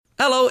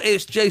Hello,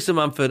 it's Jason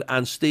Manford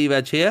and Steve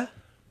Edge here.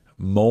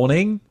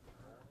 Morning.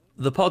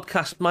 The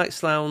podcast might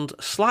sound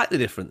slightly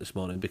different this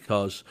morning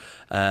because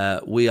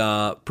we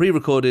are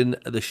pre-recording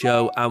the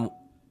show and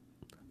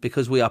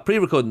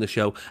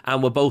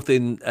we're both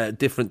in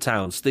different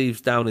towns.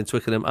 Steve's down in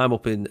Twickenham, I'm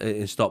up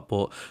in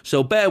Stockport.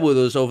 So bear with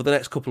us over the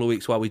next couple of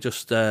weeks while we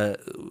just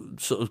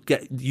sort of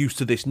get used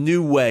to this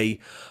new way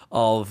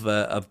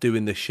of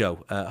doing this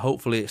show.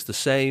 Hopefully it's the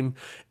same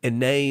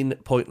inane,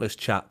 pointless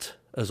chat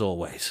as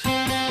always.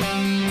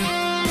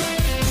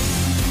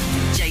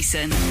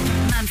 Jason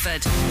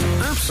Manford.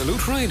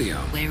 Absolute Radio.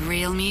 Where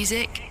real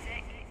music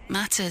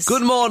matters.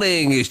 Good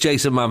morning, it's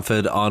Jason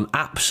Manford on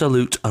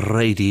Absolute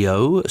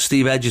Radio.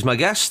 Steve Edge is my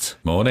guest.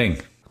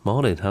 Morning.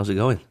 Morning, how's it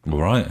going?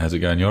 All right, how's it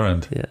going your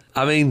end? Yeah,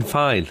 I mean,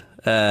 fine.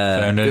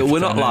 We're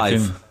not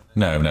live.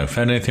 No.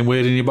 Found anything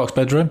weird in your box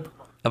bedroom?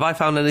 Have I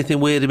found anything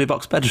weird in my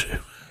box bedroom?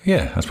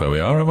 Yeah, that's where we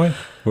are, aren't we?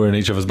 We're in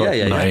each other's box,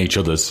 not in each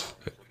other's,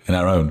 in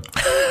our own.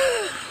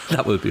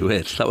 That would be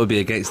weird. That would be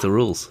against the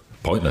rules.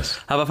 Pointless.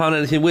 Have I found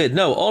anything weird?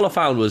 No, all I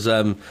found was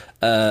a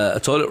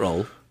toilet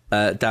roll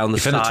down the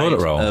side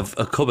of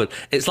a cupboard.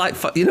 It's like,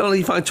 you know,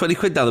 you find 20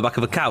 quid down the back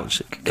of a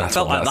couch. That's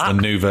the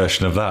new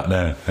version of that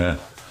now. Yeah.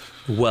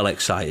 Well,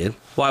 exciting.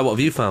 Why, what have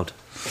you found?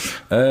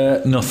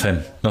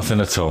 Nothing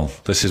at all.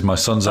 This is my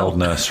son's old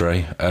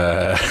nursery.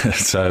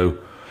 So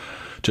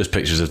just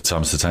pictures of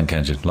Thomas the Tank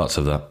Engine. Lots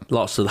of that.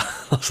 Lots of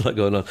that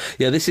going on.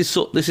 Yeah, this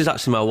is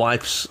actually my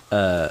wife's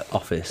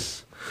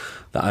office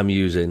that I'm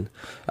using.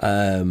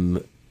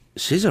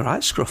 She's a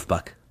right scruff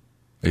bag.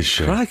 Is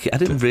she? Crikey, I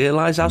didn't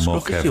realise how scruffy she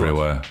was. Muck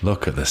everywhere.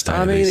 Look at the state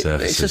of these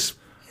surfaces.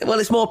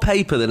 It's more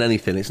paper than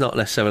anything. It's not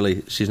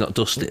necessarily, she's not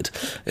dusted.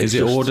 Is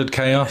it ordered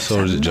chaos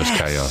or is it just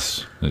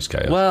chaos? It's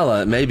chaos.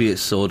 Well, maybe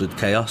it's ordered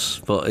chaos,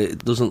 but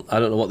it doesn't, I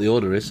don't know what the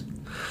order is.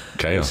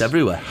 Chaos. It's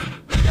everywhere.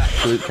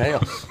 Absolute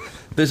chaos.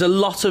 There's a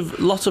lot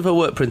of her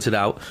work printed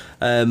out,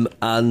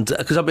 and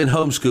because I've been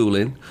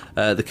homeschooling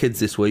the kids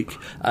this week,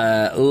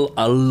 a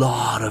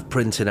lot of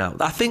printing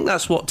out. I think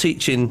that's what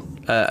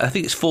teaching. I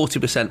think it's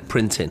 40%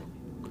 printing.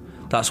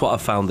 That's what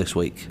I've found this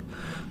week.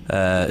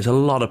 There's a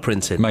lot of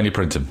printing. Mainly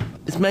printing.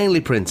 It's mainly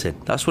printing.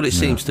 That's what it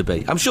seems to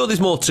be. I'm sure there's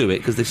more to it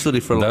because they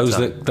study for a long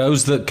time.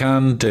 Those that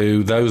can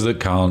do, those that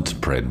can't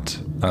print.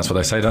 That's what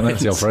they say, don't they?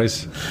 It's the old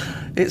phrase.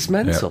 It's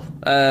mental.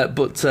 Yeah.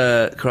 But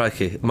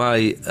crikey,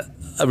 my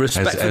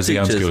respect for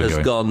teachers has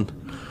gone.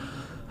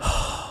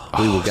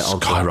 We will get on.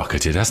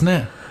 Skyrocketed, hasn't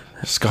it?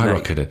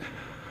 Skyrocketed.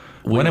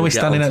 When are we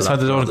standing outside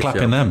the door and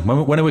clapping them?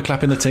 When are we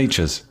clapping the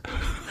teachers?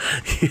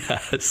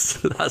 Yes,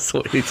 that's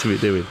what we need to be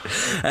doing.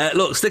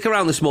 Look, stick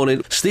around this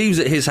morning. Steve's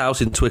at his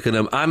house in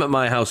Twickenham. I'm at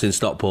my house in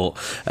Stockport.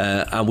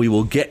 And we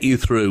will get you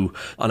through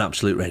on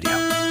Absolute Radio.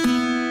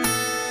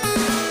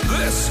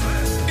 This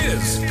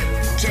is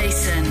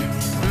Jason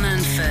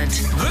Manford.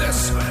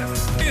 This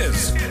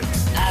is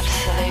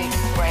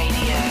Absolute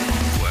Radio.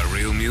 Where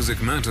real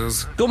music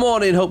matters. Good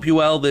morning. Hope you're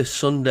well this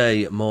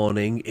Sunday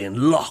morning in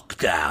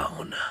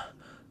lockdown.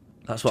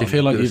 That's what. Do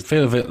you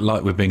feel a bit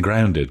like we've been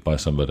grounded by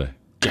somebody?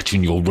 Get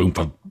in your room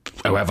for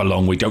however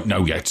long, we don't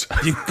know yet.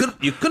 You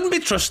couldn't be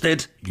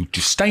trusted. You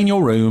just stay in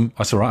your room.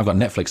 That's all right, I've got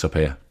Netflix up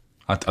here.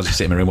 I just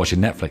sit in my room watching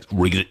Netflix.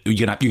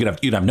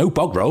 You'd have no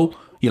bog roll.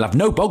 You'll have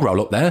no bog roll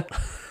up there.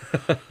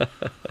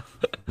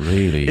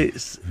 Really?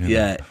 It's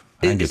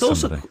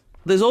also,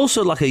 there's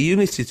also like a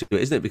unity to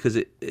it, isn't it? Because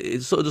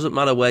it sort of doesn't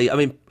matter where. I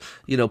mean,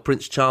 you know,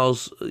 Prince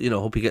Charles, you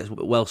know, hope he gets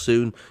well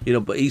soon. You know,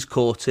 but he's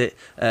caught it.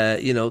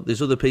 You know,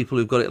 there's other people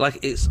who've got it. Like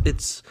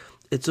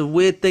it's a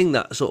weird thing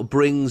that sort of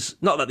brings,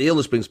 not that the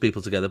illness brings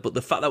people together, but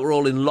the fact that we're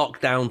all in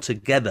lockdown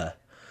together.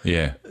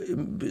 Yeah.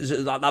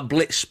 Like that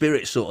blitz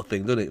spirit sort of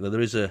thing, doesn't it? There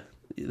is an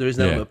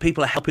element.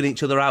 People are helping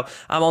each other out.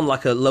 I'm on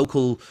like a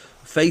local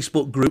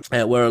Facebook group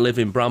where I live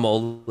in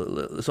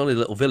Bramhall. It's only a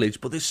little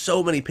village, but there's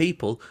so many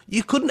people.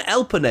 You couldn't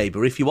help a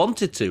neighbour if you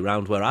wanted to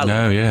round where I live.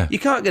 No, yeah. You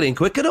can't get in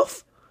quick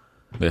enough.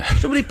 Yeah.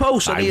 Somebody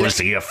posts on I was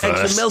here eggs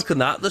first. and milk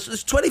and that.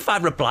 There's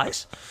 25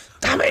 replies.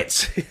 Damn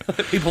it.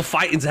 People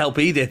fighting to help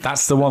Edith.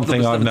 That's the one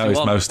thing I've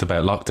noticed most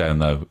about lockdown,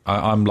 though.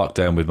 I'm locked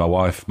down with my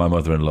wife, my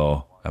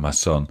mother-in-law, and my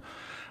son.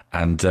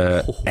 And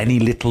any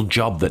little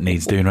job that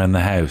needs doing around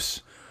the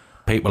house,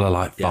 people are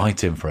like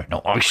fighting for it.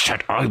 No, I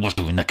said I was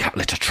doing the cat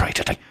litter tray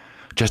today.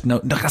 Just no,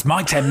 that's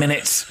my 10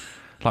 minutes.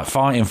 Like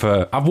fighting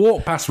for. I've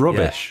walked past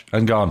rubbish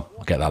and gone,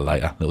 I'll get that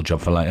later. Little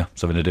job for later.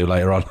 Something to do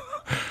later on.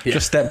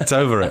 Just stepped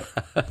over it.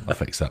 I'll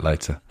fix that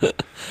later.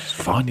 Just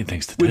finding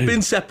things to do. We've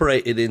been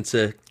separated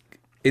into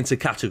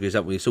categories,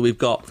 haven't we? So we've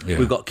got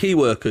key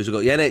workers, we've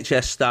got the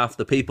NHS staff,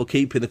 the people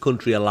keeping the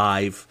country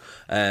alive,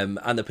 and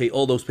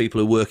all those people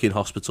who work in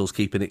hospitals,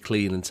 keeping it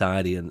clean and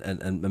tidy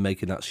and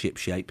making that ship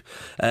shape.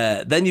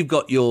 Then you've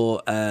got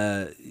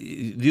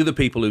the other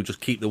people who just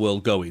keep the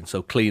world going,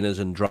 so cleaners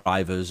and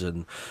drivers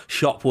and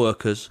shop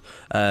workers.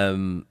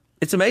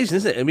 It's amazing,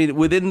 isn't it? I mean,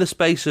 within the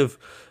space of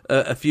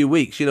a few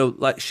weeks, you know,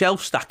 like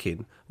shelf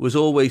stacking was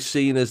always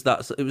seen as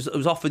that. It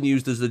was often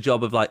used as the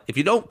job of like, if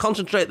you don't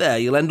concentrate there,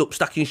 you'll end up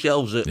stacking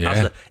shelves.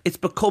 It's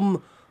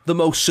become the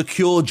most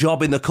secure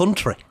job in the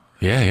country.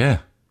 Yeah.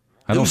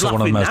 And Who's also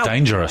one of the most laughing now?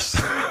 dangerous.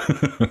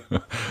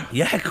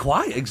 Yeah,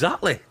 quite,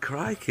 exactly.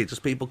 Crikey,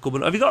 just people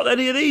coming. Have you got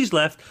any of these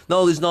left?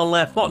 No, there's none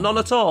left. What, none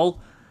at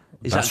all?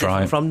 Is That's that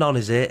different right. from none,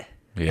 is it?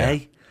 Yeah.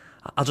 Hey?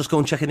 I'll just go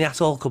and check in the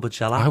at-all cupboard,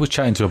 shall I? I was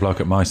chatting to a bloke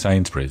at my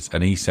Sainsbury's,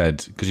 and he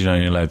said, because you're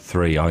only allowed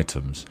 3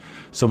 items,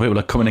 some people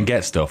are coming and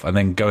get stuff and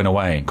then going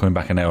away and coming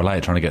back an hour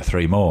later trying to get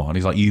 3 more. And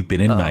he's like, you've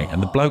been in, mate.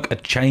 And the bloke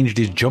had changed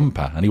his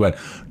jumper, and he went,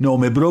 no,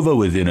 my brother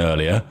was in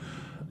earlier.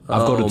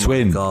 I've got a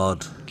twin. My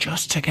God.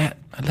 Just to get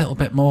a little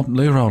bit more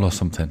loo roll or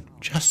something.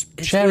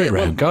 Just share it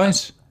around,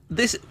 guys.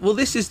 This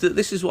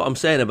is what I'm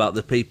saying about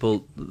the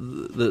people,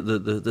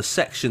 the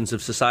sections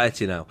of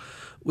society now.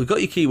 We've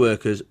got your key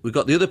workers, we've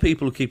got the other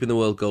people who are keeping the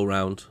world go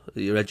round,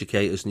 your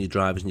educators and your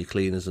drivers and your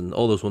cleaners and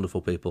all those wonderful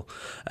people.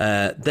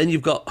 Then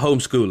you've got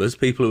homeschoolers,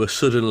 people who are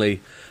suddenly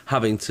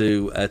having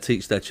to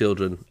teach their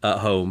children at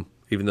home,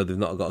 even though they've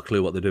not got a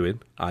clue what they're doing,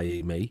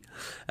 i.e. me.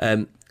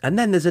 And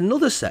then there's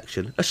another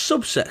section, a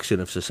subsection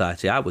of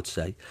society, I would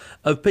say,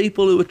 of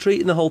people who are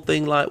treating the whole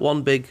thing like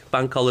one big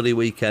bank holiday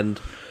weekend,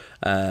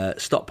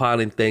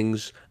 stockpiling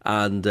things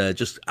and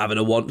just having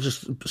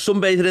just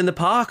sunbathing in the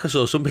park. I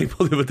saw some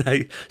people the other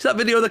day. It's that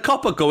video of the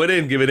copper going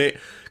in, giving it,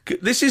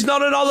 this is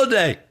not an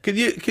holiday. Can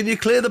you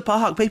clear the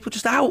park? People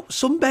just out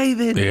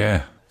sunbathing.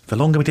 Yeah. The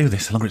longer we do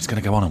this, the longer it's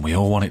going to go on, and we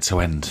all want it to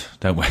end,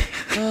 don't we?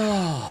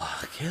 Oh,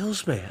 it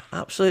kills me.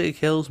 Absolutely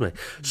kills me.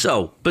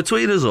 So,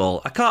 between us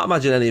all, I can't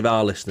imagine any of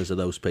our listeners are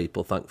those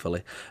people,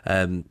 thankfully.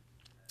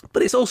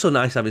 But it's also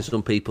nice having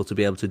some people to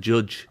be able to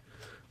judge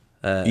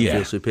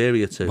feel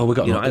superior to. Well, we've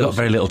got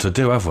very little to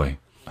do, have we?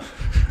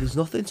 There's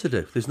nothing to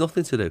do. There's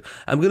nothing to do.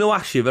 I'm going to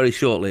ask you very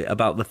shortly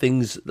about the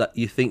things that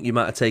you think you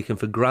might have taken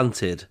for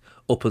granted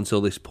up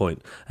until this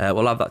point.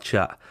 We'll have that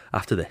chat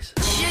after this.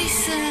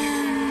 Jason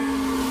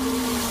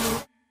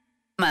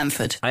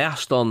Manford. I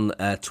asked on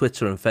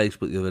Twitter and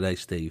Facebook the other day,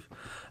 Steve.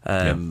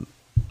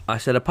 I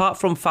said, apart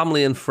from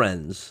family and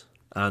friends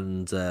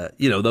and,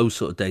 those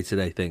sort of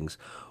day-to-day things,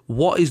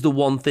 what is the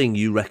one thing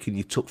you reckon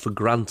you took for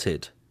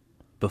granted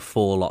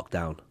before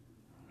lockdown?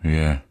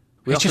 Yeah.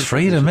 It's just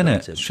freedom, isn't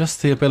it? It's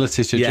just the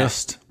ability to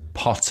just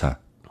potter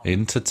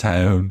into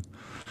town,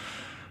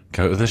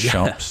 go to the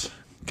shops,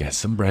 get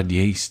some bread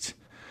yeast.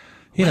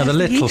 The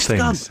little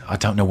things. Gone? I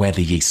don't know where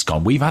the yeast's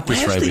gone. We've had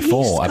this row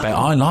before.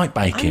 I like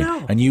baking.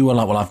 And you were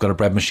like, well, I've got a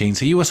bread machine.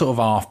 So you were sort of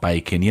half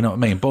baking, you know what I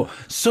mean? But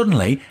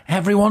suddenly,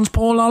 everyone's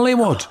Paul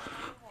Hollywood.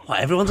 What,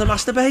 everyone's a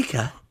master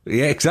baker?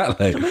 Yeah,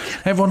 exactly.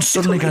 Everyone's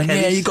suddenly going,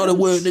 you've got to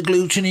work the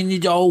gluten in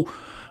your dough.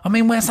 I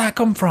mean, where's that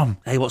come from?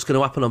 Hey, what's going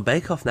to happen on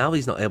Bake Off now?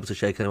 He's not able to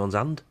shake anyone's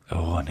hand.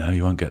 Oh, I know,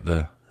 you won't get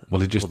the... Well,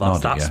 he just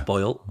nodded, that's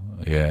spoilt.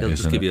 Yeah, he'll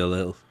just give you a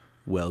little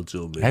well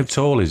done. How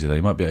tall is he, though?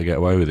 He might be able to get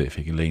away with it if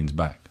he leans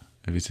back.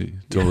 If he's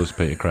tall as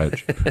Peter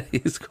Crouch.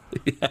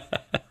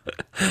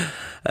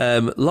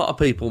 A lot of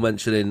people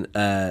mentioning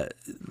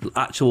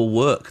actual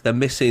work. They're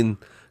missing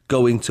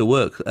going to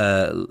work.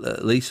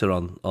 Lisa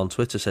on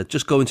Twitter said,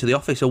 just going to the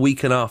office a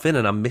week and a half in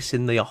and I'm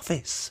missing the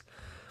office.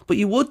 But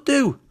you would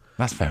do.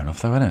 That's fair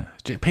enough, though, isn't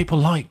it? People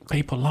like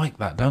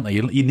that, don't they?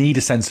 You need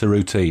a sense of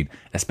routine,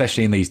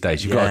 especially in these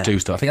days. You've got to do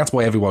stuff. I think that's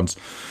why everyone's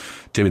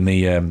doing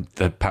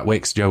the Pat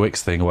Wicks, Joe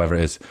Wicks thing, or whatever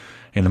it is,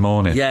 in the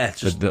morning. Yeah,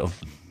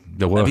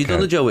 the workout. Have you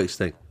done the Joe Wicks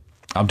thing?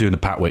 I'm doing the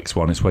Pat Wicks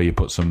one. It's where you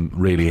put some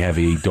really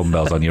heavy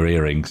dumbbells on your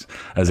earrings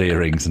and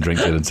drink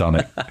gin and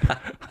tonic.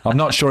 I'm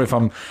not sure if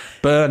I'm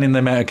burning the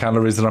amount of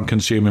calories that I'm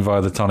consuming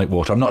via the tonic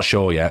water. I'm not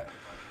sure yet,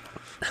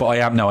 but I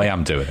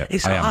am doing it.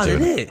 It's hard,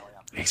 isn't it?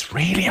 It's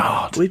really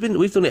hard. We've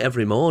done it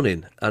every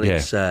morning, and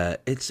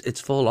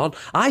it's full on.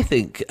 I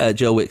think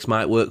Joe Wicks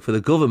might work for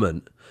the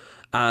government,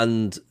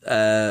 and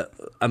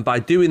by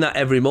doing that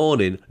every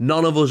morning,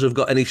 none of us have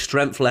got any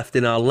strength left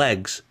in our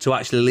legs to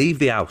actually leave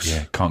the house.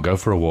 Yeah, can't go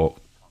for a walk.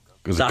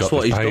 That's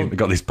what he's done. I've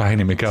got this pain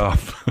in my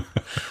calf.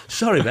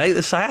 Sorry, mate,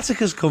 the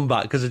sciatica's come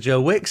back because of Joe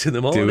Wicks in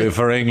the morning. Do it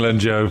for England,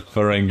 Joe,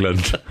 for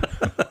England.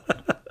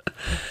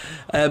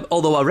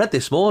 Although I read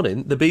this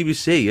morning, the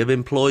BBC have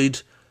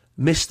employed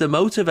Mr.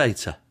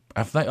 Motivator.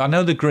 I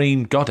know the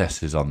Green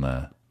Goddess is on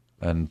there,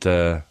 and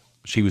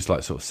she was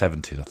like sort of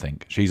 70s, I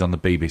think. She's on the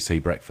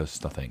BBC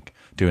Breakfast, I think,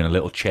 doing a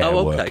little chair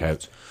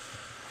workout.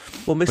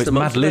 Well, Mr. Motivator,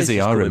 Mad Lizzie,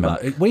 I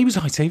remember. Well, he was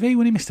ITV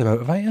when he Mr.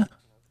 Motivator.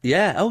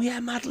 Yeah. Oh, yeah,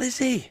 Mad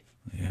Lizzie.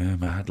 Yeah,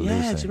 Mad Lizzie.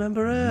 Yeah, do you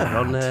remember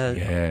her?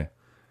 Yeah.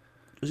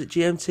 Was it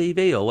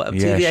GMTV or whatever?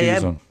 Yeah, TVAM? she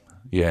was on.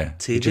 Yeah,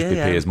 it'd just be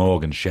Piers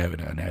Morgan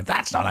shouting at her now.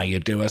 That's not how you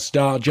do a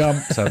star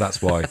jump. So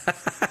that's why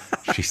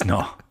she's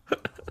not.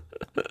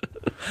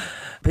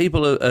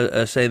 People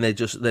are saying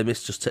they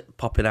miss just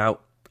popping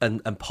out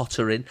and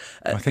pottering.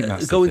 I think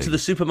that's going to the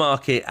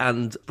supermarket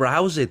and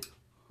browsing.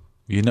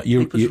 It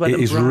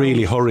is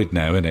really hurried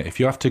now, isn't it? If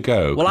you have to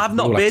go. Well, I've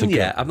not been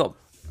yet. I've not.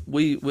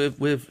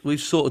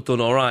 We've sort of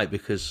done all right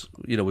because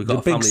we've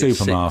got the big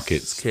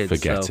supermarkets. Kids,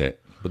 forget it.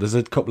 But there's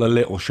a couple of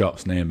little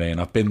shops near me, and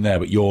I've been there.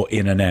 But you're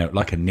in and out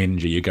like a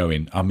ninja. You're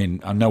going. I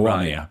know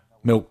one here.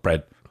 Milk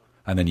bread,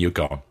 and then you're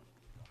gone.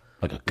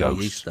 Like a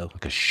ghost,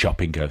 like a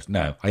shopping ghost.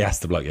 No, I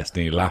asked the bloke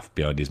yesterday, he laughed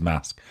behind his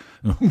mask.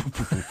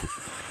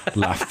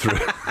 Laughed through.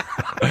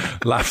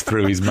 Laughs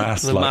through his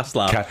mask The like, mask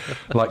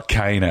laugh. like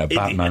Kane out of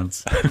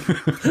Batman's.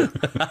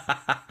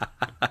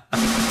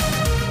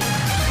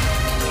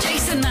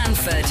 Jason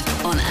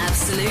Manford on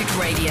Absolute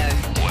Radio.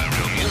 Where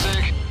real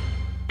music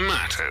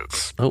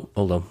matters. Oh,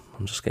 hold on.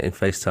 I'm just getting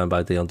FaceTime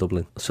by Dion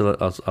Dublin. So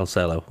I'll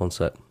say hello. One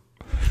sec.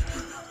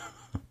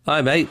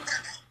 Hi, mate.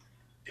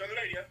 You on the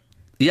radio?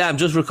 Yeah, I'm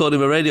just recording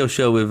my radio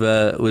show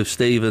with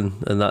Steve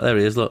and that. There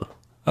he is, look.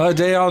 Oh,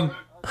 Dion.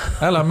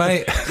 Hello,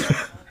 mate.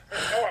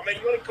 All right, mate.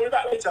 You want to call me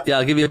back later? Yeah,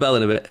 I'll give you a bell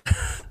in a bit.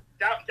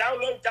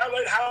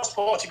 Download House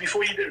Party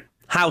before you do.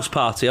 House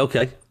party,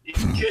 okay.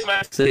 Cheers,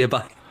 mate. See you,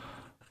 bye.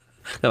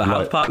 No,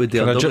 house party with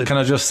Dion Dublin. Can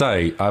I just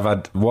say, I've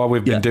had, while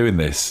we've been doing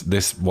this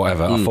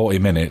 40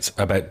 minutes,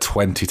 about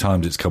 20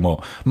 times it's come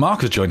up.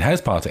 Mark has joined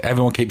House Party.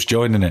 Everyone keeps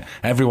joining it.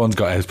 Everyone's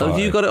got House Party.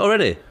 Have you got it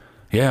already?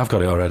 Yeah, I've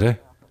got it already.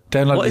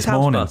 Download What this is House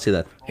morning. Party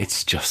then?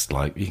 It's just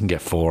like, you can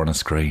get 4 on a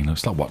screen.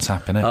 It's like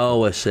WhatsApp, innit?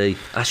 Oh, I see.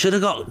 I should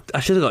have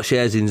got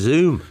shares in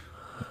Zoom.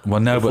 Well,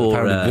 no, before, but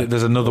apparently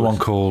there's another one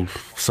called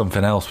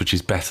something else, which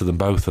is better than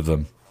both of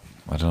them.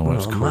 I don't know what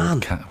it's called.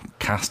 Man.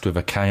 Cast with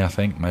a K, I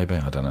think, maybe.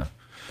 I don't know.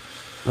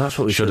 That's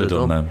what we Should have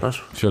done, then.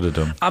 Should have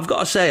done. I've got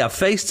to say, I've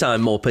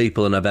FaceTimed more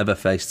people than I've ever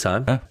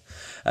FaceTimed. Yeah.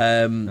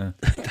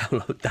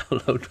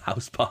 Download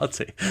House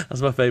Party. That's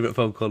my favourite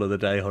phone call of the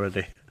day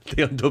already.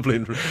 Dion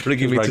Dublin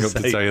ringing me Rang to up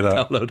to say tell you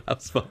that. download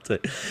House Party.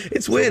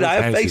 It's weird. I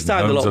have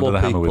FaceTimed a lot more under the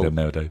hammer people. with him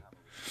nowadays.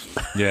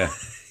 Yeah.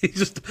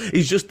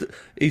 He's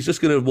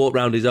just going to walk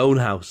round his own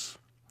house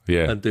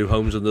Yeah. and do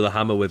Homes Under the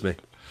Hammer with me.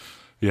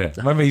 Yeah.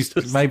 Maybe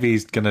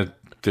he's going to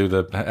do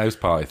the house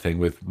party thing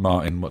with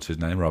Martin, what's his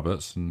name,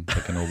 Roberts, and they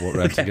can all walk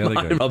around together.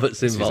 Martin Roberts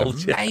 "This is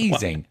involved, yeah."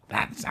 amazing.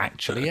 That's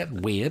actually a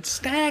weird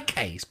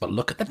staircase, but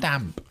look at the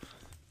damp.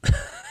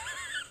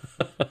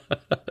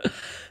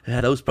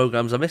 Yeah, those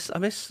programs. I miss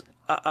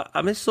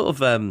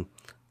sort of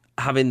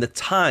having the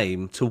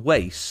time to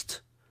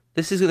waste.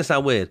 This is going to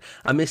sound weird.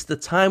 I miss the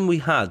time we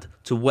had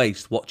to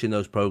waste watching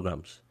those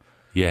programs.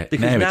 Yeah.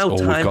 Because now it's all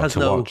time we've got has to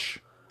no- watch.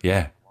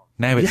 Yeah.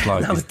 Now it's Yeah,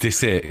 like, now is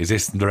this it? Is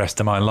this the rest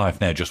of my life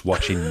now, just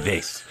watching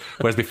this?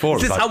 Whereas before,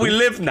 Is it this was like, how we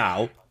live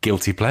now?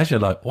 guilty pleasure,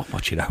 like, what,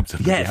 watching Homes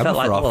Under Yeah, the it Hammer felt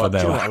like, for half well, an do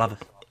you know hour? what,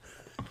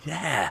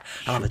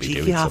 I'll have a be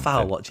cheeky doing half hour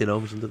something. watching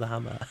Homes Under the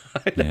Hammer.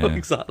 I know, Yeah.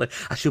 exactly.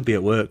 I should be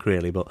at work,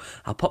 really, but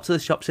I'll pop to the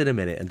shops in a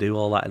minute and do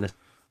all that in a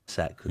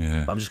sec.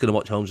 Yeah. But I'm just going to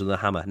watch Homes Under the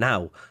Hammer.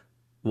 Now,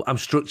 I'm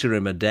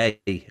structuring my day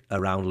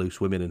around Loose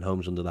Women and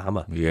Homes Under the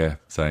Hammer. Yeah,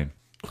 same.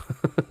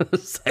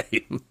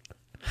 Same.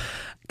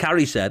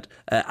 Carrie said,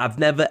 I've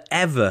never,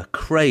 ever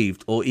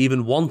craved or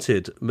even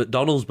wanted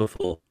McDonald's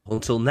before.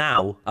 Until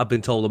now, I've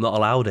been told I'm not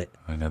allowed it.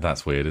 I know,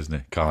 that's weird, isn't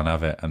it? Can't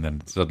have it, and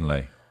then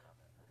suddenly,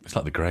 it's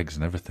like the Greggs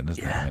and everything,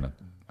 isn't it? Yeah. I mean,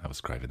 I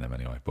was craving them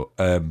anyway, but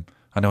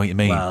I know what you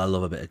mean. Well, I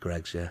love a bit of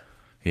Greggs, yeah.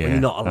 Yeah, When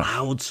you're not that's-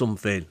 allowed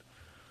something.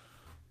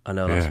 I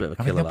know, that's a bit of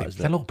a killer, that,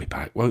 isn't they'll it? all be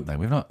back, won't they?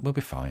 We'll be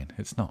fine.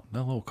 It's not.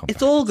 They'll all come back.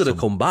 It's all at going to some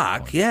come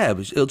back, point. yeah.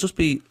 But it'll just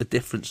be a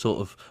different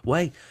sort of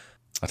way.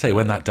 I tell you,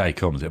 when that day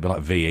comes, it'll be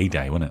like VE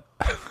Day, won't it?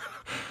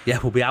 Yeah,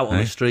 we'll be out on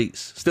Eh? the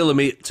streets. Still 2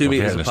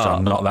 metres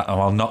apart.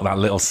 I'll knock that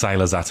little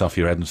sailor's hat off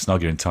your head and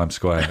snog you in Times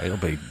Square. It'll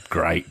be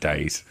great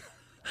days.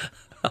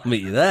 I'll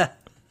meet you there.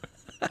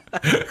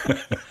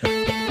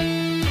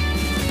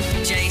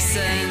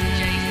 Jason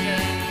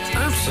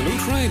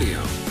Absolute Radio.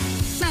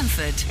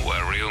 Manford.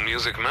 Where real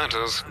music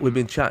matters. We've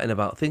been chatting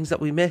about things that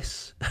we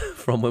miss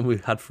from when we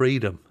had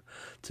freedom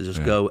to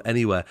just go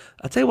anywhere.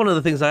 I tell you, one of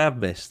the things I have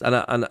missed, and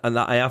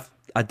that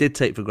I did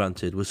take for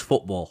granted, was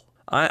football.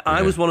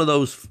 I was one of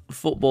those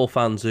football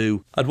fans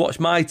who I'd watch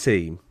my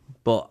team,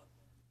 but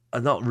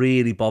I'm not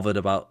really bothered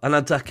about. And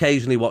I'd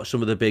occasionally watch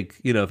some of the big,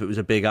 if it was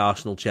a big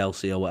Arsenal,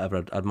 Chelsea, or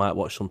whatever, I might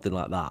watch something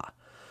like that.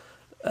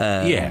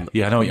 Yeah,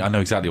 I know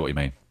exactly what you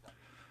mean.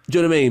 Do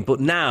you know what I mean? But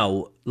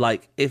now,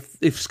 like, if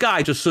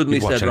Sky just suddenly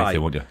You'd watch said, anything,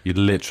 right, wouldn't you? You'd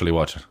literally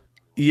watch it.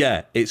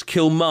 yeah, it's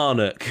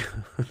Kilmarnock,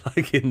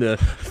 like in the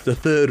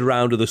third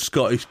round of the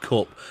Scottish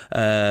Cup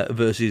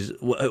versus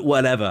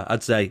whatever,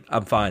 I'd say,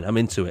 I'm fine, I'm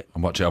into it.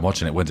 I'm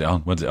watching it. When's it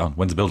on? When's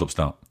the build-up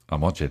start?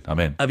 I'm watching. I'm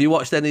in. Have you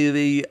watched any of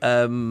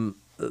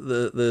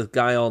the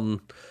guy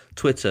on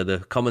Twitter, the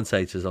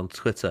commentators on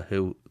Twitter,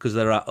 who, because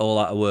they're all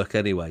out of work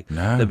anyway,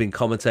 No. they've been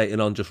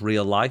commentating on just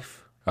real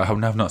life? I've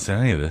not seen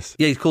any of this.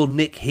 Yeah, he's called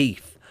Nick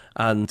Heath,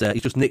 and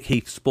he's just Nick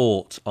Heath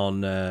Sport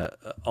on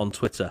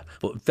Twitter.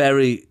 But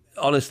very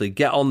honestly,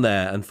 get on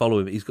there and follow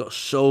him. He's got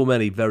so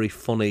many very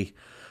funny,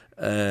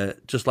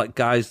 just like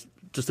guys,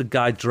 just a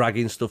guy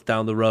dragging stuff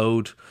down the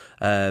road,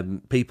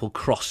 people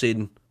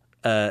crossing,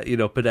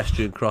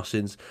 pedestrian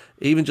crossings,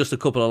 even just a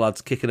couple of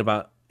lads kicking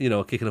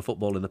a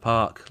football in the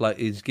park. Like,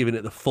 he's giving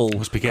it the full. It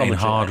must be getting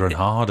commentary. harder and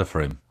harder for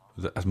him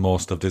as more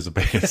stuff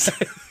disappears.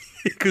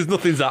 Because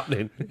nothing's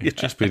happening. It'd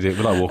just be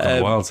like walking on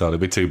the wild side. There'd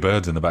be two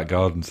birds in the back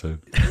garden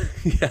soon.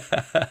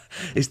 Yeah,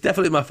 it's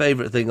definitely my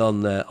favourite thing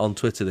on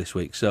Twitter this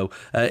week. So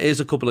here's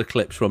a couple of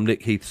clips from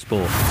Nick Heath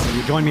Sport.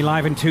 You join me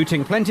live in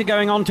Tooting. Plenty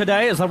going on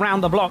today as the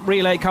round-the-block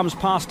relay comes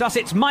past us.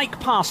 It's Mike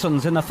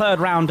Parsons in the third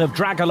round of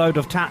Drag a Load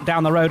of Tat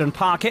down the road and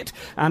park it,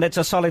 and it's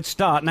a solid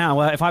start.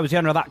 Now, if I was the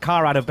owner of that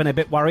car, I'd have been a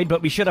bit worried,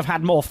 but we should have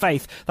had more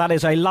faith. That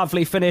is a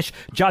lovely finish.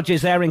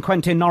 Judges there in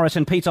Quentin Norris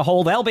and Peter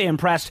Hall. They'll be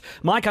impressed.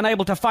 Mike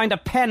unable to find a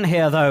pen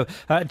here, though.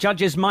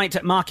 Judges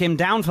might mark him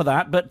down for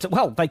that, but,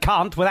 well, they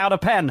can't without a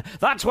pen.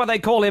 That's why they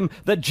call him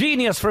the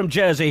genius from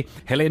Jersey.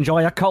 He'll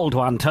enjoy a cold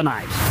one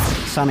tonight.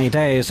 Sunny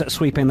days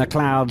sweeping the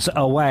clouds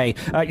away.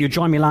 You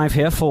join me live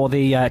here for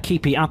the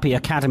Keepy Uppy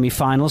Academy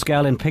finals.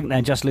 Girl in pink,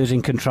 they're just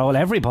losing control.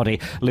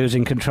 Everybody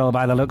losing control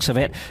by the looks of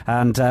it.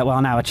 And,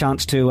 well, now a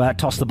chance to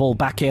toss the ball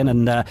back in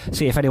and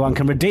see if anyone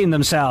can redeem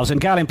themselves.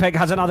 And Girl in pink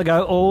has another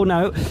go. Oh,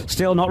 no,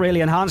 still not really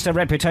enhanced her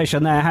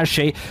reputation there, has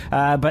she?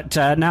 But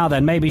now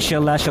then, maybe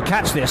she'll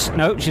catch this.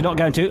 No, she's not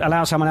going to.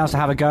 Allow someone else to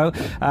have a go.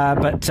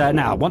 But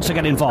now, wants to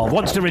get involved,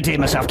 wants to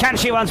redeem herself. Can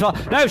she once more?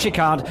 No, she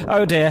can't.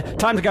 Oh, dear.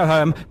 Time to go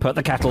home. Put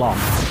the kettle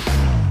on.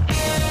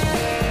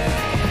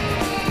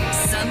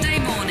 Sunday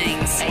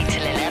mornings, 8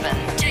 till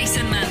 11.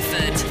 Jason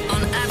Manford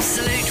on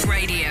Absolute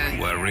Radio.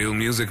 Where real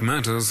music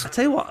matters. I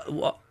tell you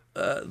what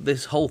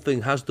this whole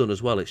thing has done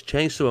as well. It's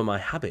changed some of my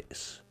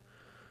habits.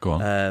 Go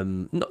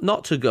on.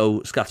 Not to go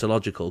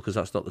scatological, because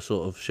that's not the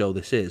sort of show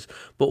this is.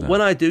 But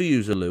when I do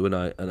use a loo and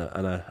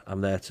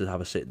I'm there to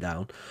have a sit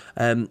down,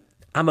 I'm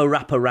a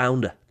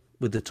wrap-arounder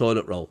with the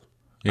toilet roll.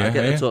 Yeah, I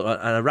get the toilet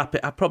and I wrap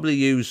it. I probably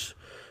use,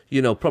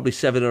 probably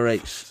 7 or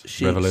 8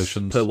 sheets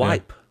Revolutions, per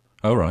wipe. Yeah.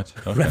 Oh, right.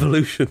 Okay.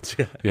 Revolutions,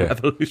 Yeah.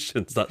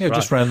 Revolutions. That's right.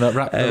 Just round that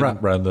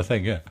wrap round the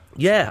thing. Yeah.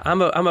 Yeah,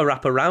 I'm a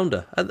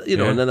wrap-arounder, and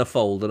and then I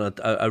fold and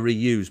I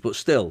reuse. But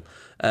still,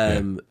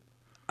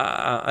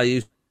 I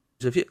use.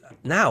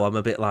 Now I'm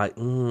a bit like,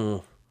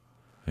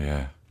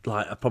 yeah.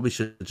 Like I probably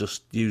should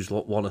just use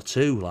 1 or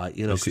 2, like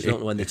because you don't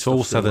know when it's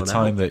also the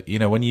time that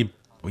when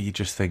you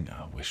just think,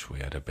 oh, I wish we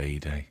had a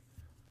B-day.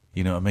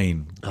 You know what I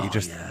mean? You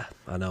just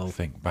I know.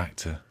 Think back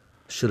to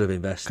should have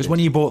invested, because when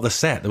you bought the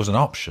set, there was an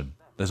option.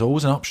 There's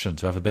always an option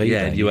to have a B-day.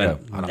 Yeah, and you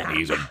went, I don't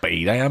use a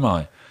B-day, am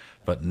I?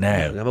 But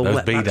now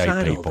those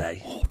B-day people,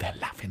 they're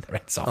laughing their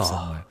heads off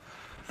somewhere.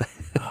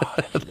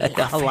 They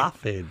are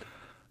laughing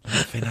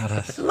at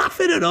us.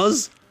 Laughing at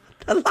us.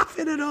 They're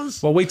laughing at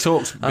us. Well, we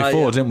talked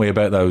before, didn't we,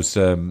 about those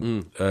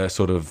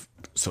sort of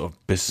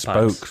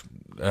bespoke.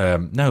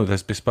 No,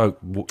 there's bespoke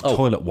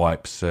toilet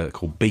wipes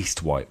called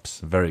Beast Wipes.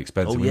 Very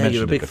expensive. Oh, yeah,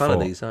 you're a big fan of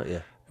these, aren't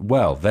you?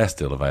 Well, they're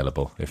still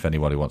available if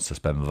anybody wants to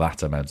spend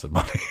that amount of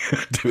money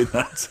doing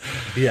that.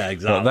 Yeah,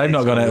 exactly. But they've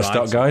not gone out of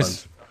stock,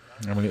 guys.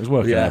 I mean, it was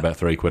working out about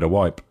 £3 a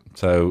wipe.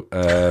 So,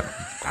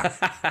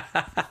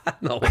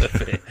 not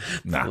worth it.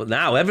 Nah. But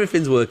now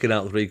everything's working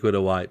out £3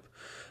 a wipe.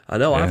 I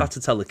know. I've had to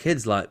tell the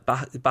kids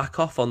back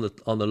off on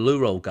the loo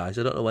roll, guys.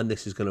 I don't know when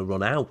this is going to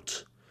run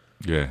out.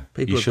 Yeah,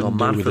 people you have gone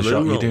mad for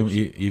loo rolls.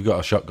 You've got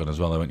a shotgun as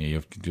well, haven't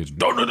you?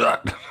 Don't do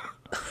that.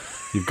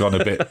 You've gone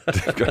a bit.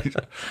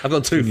 I've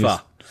gone too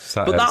far.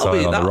 Sat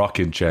outside on the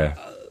rocking chair.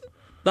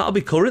 That'll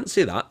be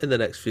currency in the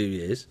next few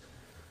years.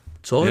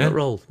 Toilet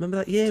roll. Remember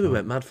that year we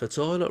went mad for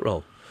toilet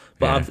roll?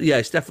 But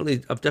I've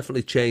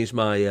definitely changed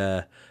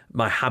my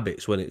my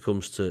habits when it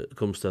comes to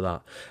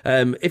that.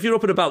 If you're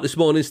up and about this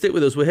morning, stick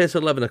with us. We're here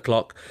till 11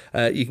 o'clock.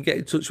 You can get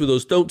in touch with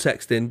us. Don't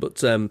text in,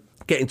 but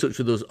get in touch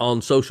with us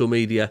on social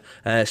media.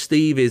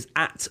 Steve is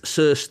at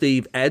Sir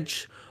Steve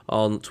Edge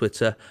on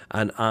Twitter,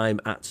 and I'm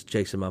at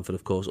Jason Manford,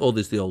 of course. Or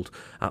there's the old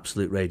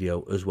Absolute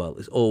Radio as well.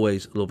 It's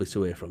always lovely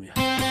to hear from you.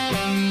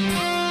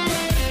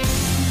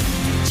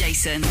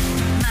 Jason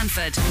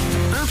Manford.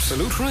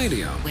 Absolute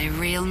Radio. Where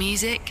real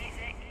music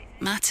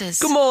matters.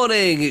 Good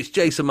morning, it's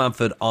Jason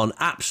Manford on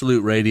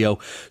Absolute Radio.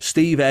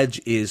 Steve Edge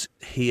is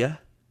here.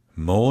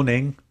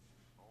 Morning.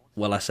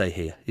 Well, I say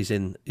here. He's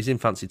in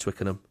fancy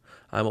Twickenham.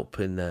 I'm up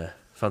in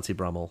fancy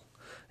Bramall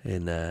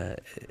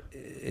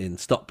in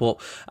Stockport,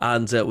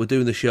 and we're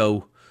doing the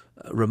show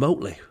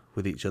remotely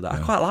with each other. I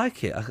quite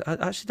like it. I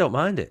actually don't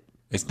mind it.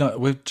 It's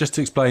not. Just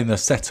to explain the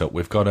setup.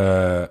 We've got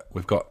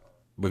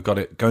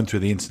it going through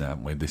the internet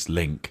with this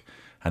link,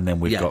 and then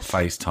we've got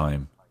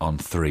FaceTime on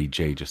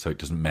 3G, just so it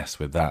doesn't mess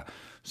with that.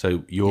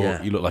 So you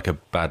look like a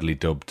badly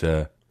dubbed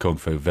kung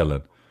fu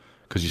villain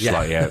because you're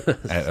slightly out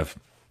of.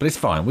 But it's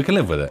fine. We can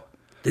live with it.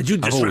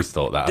 I've always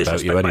thought that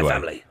about you anyway. My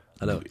family.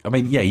 I know. I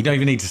mean, you don't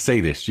even need to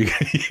see this. You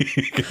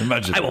can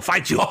imagine. I will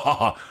fight you.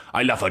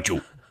 I laugh at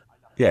you.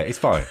 Yeah, it's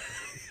fine.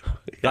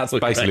 That's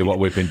basically what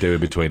we've been doing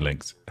between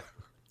links.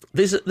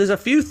 There's a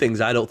few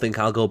things I don't think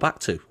I'll go back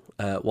to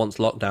once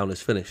lockdown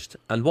is finished,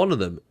 and one of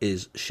them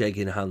is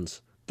shaking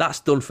hands. That's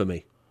done for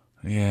me.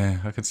 Yeah,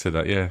 I can see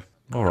that. Yeah,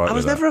 all right. I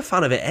was never a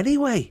fan of it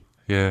anyway.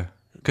 Yeah,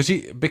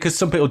 because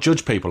some people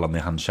judge people on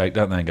the handshake,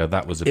 don't they? And go,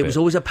 that was a bit. It was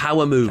always a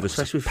power move,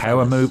 especially with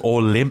power move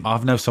or limp.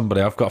 I've got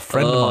a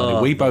friend of mine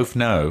who we both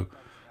know.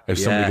 If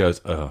somebody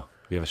goes, oh,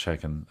 you ever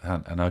shaken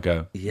hand? And I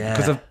go,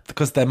 yeah,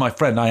 because they're my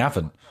friend, I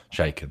haven't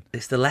shaken.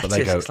 It's the lettuce. But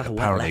they go, it's like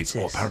apparently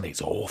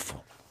it's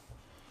awful.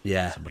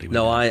 Yeah. Somebody with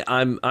No, that.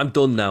 I'm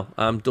done now.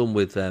 I'm done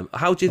with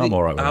How do you think? I'm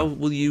all right with how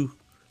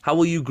that.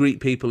 will you greet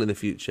people in the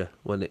future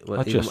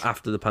even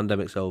after the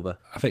pandemic's over?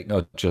 I think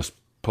I'll just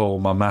pull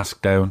my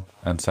mask down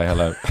and say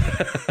hello.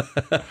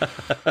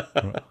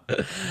 I'm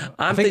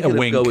I think a thinking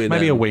wink, of going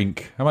maybe a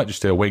wink. I might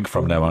just do a wink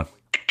from now on.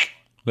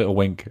 Little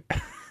wink.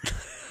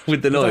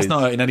 with the But noise. that's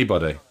not hurting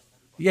anybody.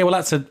 Yeah, well,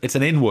 it's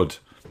an inward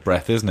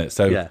breath, isn't it?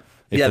 So Yeah.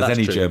 if Yeah, there's that's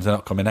any true. germs, they're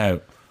not coming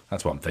out.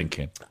 That's what I'm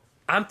thinking.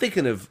 I'm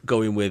thinking of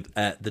going with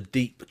the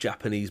deep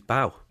Japanese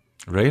bow.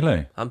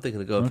 Really? I'm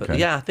thinking of going for Okay.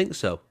 yeah, I think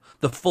so.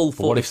 The full 45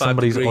 But what if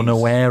somebody's degrees.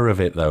 unaware of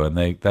it, though, and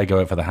they go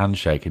out for the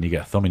handshake and you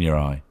get a thumb in your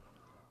eye?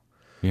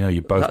 You know,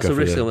 you both That's go a for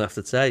risk I'm the... going to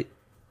have to take.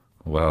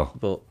 Well,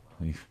 But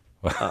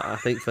I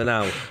think for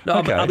now. No,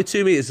 Okay. I'll be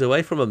 2 metres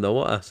away from them, though,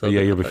 won't I? So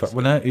yeah, you'll be fine.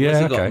 Well, no, yeah,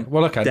 unless they've okay. got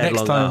Well, okay. dead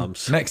long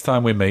arms. Next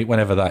time we meet,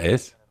 whenever that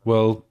is,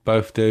 we'll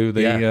both do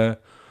the Yeah.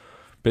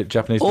 bit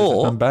Japanese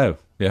Or- and bow.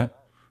 Yeah,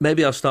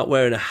 Maybe I'll start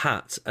wearing a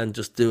hat and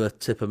just do a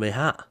tip of my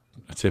hat.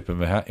 a tip of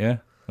my hat. Yeah,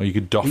 or you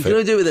could doff You're it.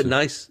 going to do it with a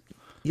nice,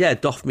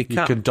 doff me You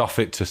cap. can doff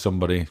it to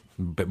somebody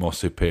a bit more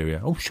superior.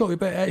 Oh, sure,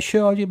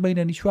 sure, I didn't mean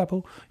any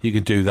trouble. You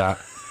can do that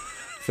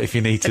if you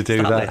need to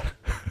do that.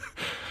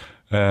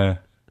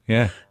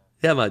 Yeah.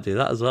 Yeah, I might do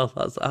that as well.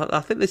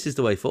 I think this is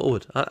the way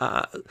forward.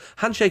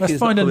 Handshaking Let's is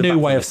find not a coming new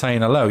back way for of me.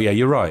 saying hello. Yeah,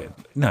 you're right.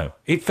 No,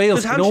 it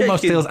almost handshaking-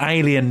 feels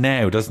alien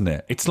now, doesn't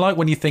it? It's like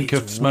when you think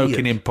of It's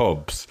smoking weird. in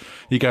pubs.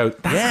 You go,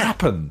 that Yeah.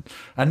 happened.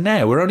 And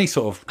now we're only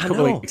sort of a I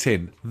couple know. of weeks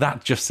in.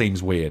 That just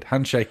seems weird.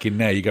 Handshaking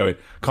now, you're going,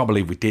 can't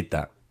believe we did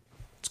that.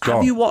 It's gone.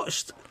 Have you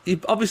watched? You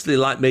obviously,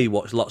 like me,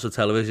 watched lots of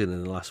television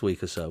in the last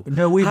week or so.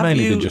 No, we've Have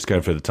mainly you- been just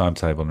going through the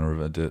timetable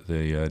and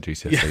the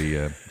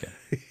GCSE.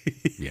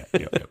 Yeah.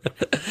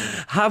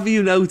 Have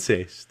you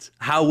noticed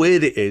how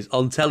weird it is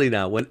on telly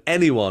now when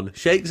anyone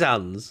shakes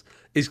hands,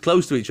 is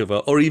close to each other,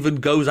 or even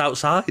goes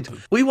outside?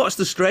 We watched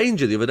The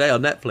Stranger the other day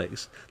on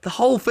Netflix. The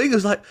whole thing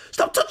was like,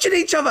 stop touching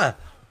each other.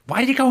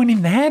 Why are you going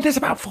in there? There's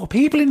about 4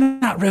 people in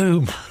that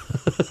room.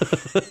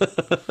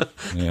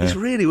 It's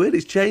really weird.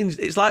 It's changed.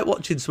 It's like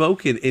watching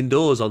smoking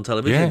indoors on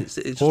television. Yeah, It's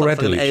just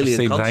already like an it just alien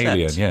seems concept.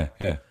 alien.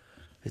 Yeah.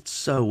 It's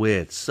so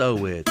weird. So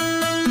weird.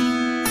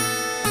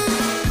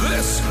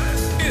 This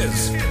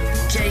is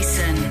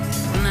Jason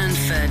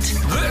Manford,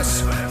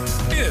 this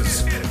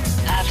is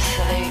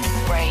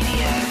Absolute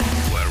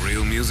Radio. where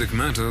real music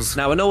matters.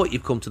 Now, I know what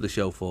you've come to the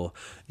show for.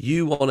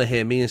 You want to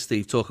hear me and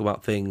Steve talk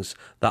about things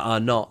that are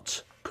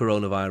not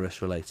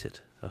coronavirus related,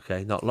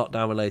 okay? Not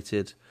lockdown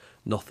related,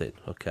 nothing,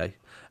 okay?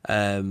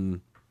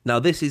 Now,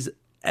 this is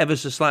ever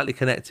so slightly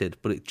connected,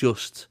 but it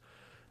just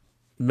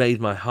made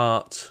my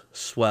heart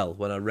swell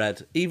when I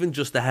read even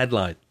just the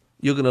headline.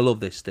 You're going to love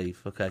this,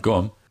 Steve, okay? Go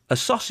on. A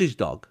sausage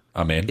dog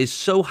I'm in. is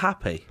so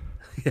happy.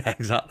 Yeah,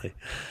 exactly.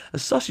 A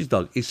sausage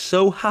dog is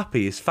so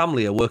happy his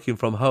family are working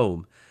from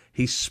home,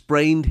 he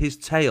sprained his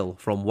tail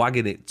from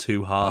wagging it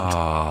too hard.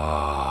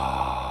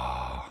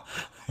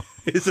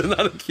 Isn't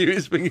that the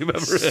cutest thing you've ever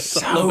heard? I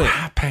So love it.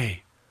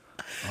 happy.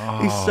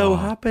 He's so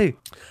happy.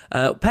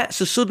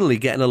 Pets are suddenly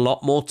getting a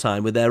lot more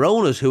time with their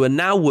owners, who are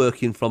now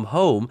working from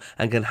home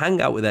and can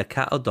hang out with their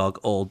cat or dog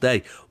all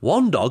day.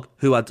 One dog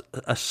who had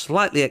a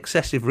slightly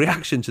excessive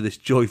reaction to this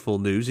joyful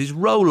news is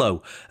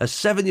Rolo, a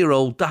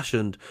 7-year-old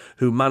dachshund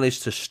who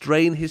managed to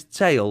strain his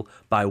tail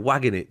by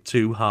wagging it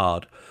too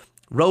hard.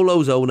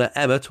 Rolo's owner,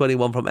 Emma,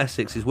 21, from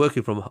Essex, is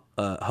working from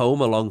home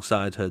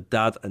alongside her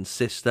dad and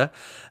sister.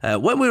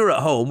 When we were at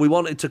home, we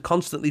wanted to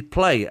constantly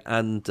play,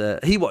 and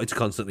he wanted to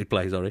constantly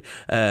play,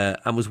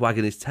 and was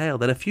wagging his tail.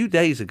 Then a few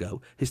days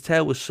ago, his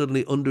tail was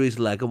suddenly under his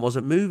leg and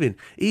wasn't moving,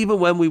 even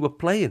when we were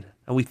playing,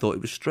 and we thought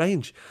it was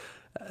strange.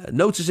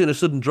 Noticing a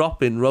sudden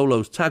drop in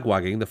Rolo's tag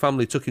wagging, the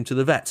family took him to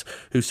the vet,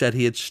 who said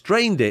he had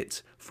strained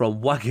it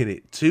from wagging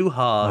it too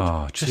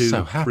hard Just too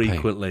so happy.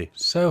 frequently.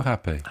 So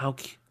happy.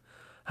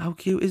 How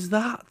cute is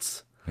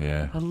that?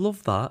 Yeah. I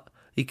love that.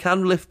 He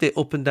can lift it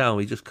up and down.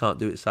 He just can't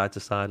do it side to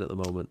side at the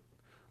moment.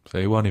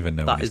 So he won't even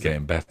know That when he's is-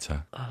 getting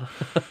better.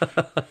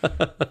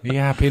 Are you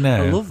happy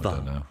now? I love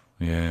don't that. know.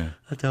 Yeah.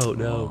 I don't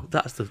know.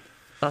 That's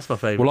my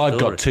favourite. Well, I've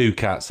story. got 2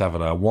 cats,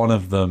 haven't I? One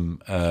of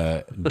them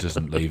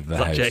doesn't leave the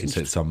Has that house and changed?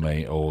 sits on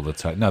me all the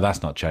time. No,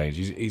 that's not changed.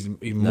 He's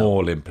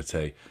more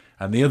limpety.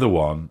 And the other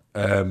one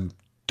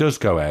does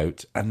go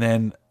out, and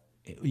then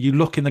you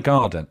look in the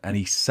garden, and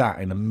he's sat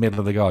in the middle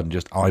of the garden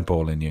just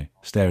eyeballing you,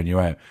 staring you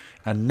out.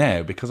 And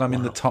now, because I'm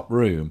in the top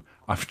room,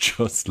 I've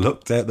just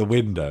looked out the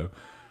window,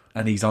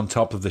 and he's on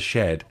top of the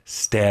shed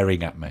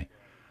staring at me.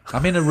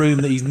 I'm in a room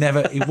that he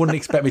wouldn't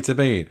expect me to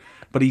be in,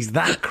 but he's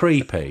that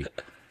creepy.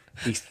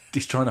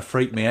 He's trying to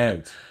freak me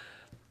out.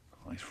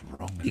 What is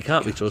wrong with You this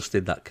can't be cat?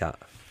 trusted, that cat.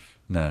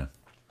 No.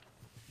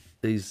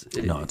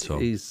 Not at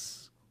all.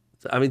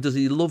 I mean, does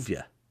he love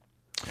you?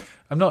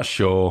 I'm not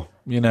sure.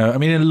 You know, I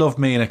mean, he loved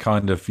me in a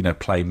kind of,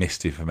 play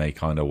Misty for me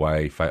kind of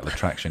way, Fatal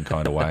Attraction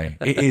kind of way.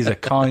 It is a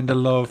kind of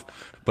love,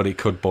 but it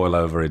could boil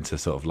over into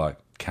sort of like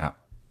cat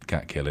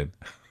killing.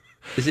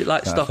 Is it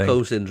like I Stockholm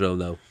think- syndrome,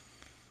 though?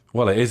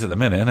 Well, it is at the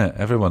minute, isn't it?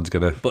 Everyone's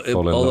going to fall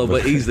in love But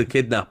with he's the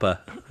kidnapper.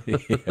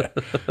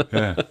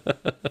 yeah.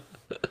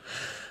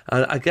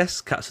 And I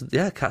guess cats and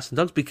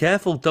dogs, be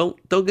careful. Don't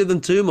give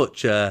them too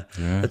much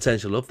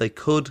attention, love. They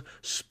could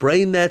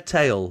sprain their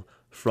tail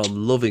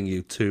from loving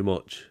you too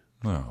much.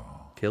 Oh.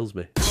 Kills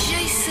me.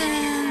 Jason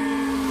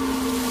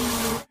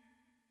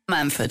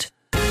Manford.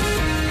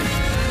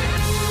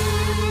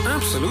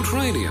 Absolute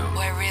Radio.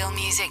 Where real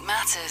music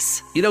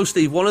matters. You know,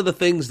 Steve, one of the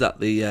things that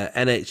the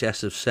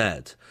NHS have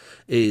said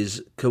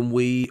is, can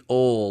we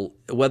all,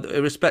 whether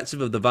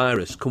irrespective of the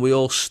virus, can we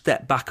all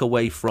step back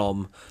away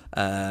from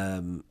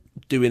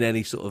doing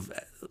any sort of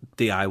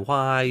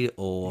DIY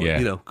or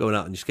going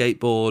out on your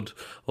skateboard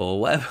or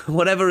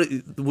whatever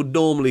it would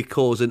normally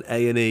cause an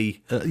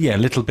A&E. A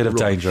little bit of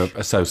rush. danger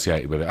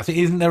associated with it. I think,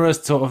 isn't there a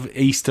sort of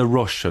Easter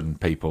rush and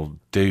people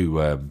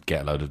do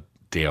get a load of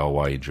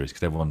DIY injuries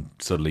because everyone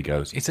suddenly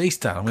goes, it's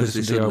Easter, I'm going to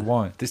do some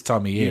DIY. This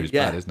time of year is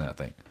bad, isn't it, I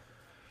think?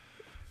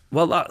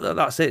 Well,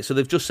 that's it. So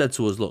they've just said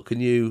to us, look, can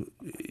you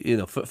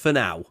for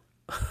now,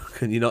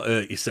 can you not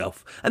hurt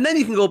yourself? And then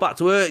you can go back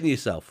to hurting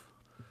yourself.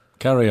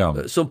 Carry on.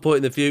 At some point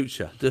in the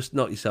future, just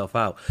knock yourself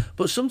out.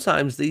 But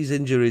sometimes these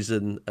injuries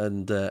and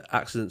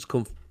accidents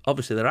come,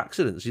 obviously they're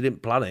accidents, you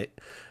didn't plan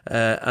it,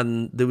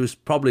 and there was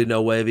probably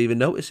no way of even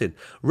noticing.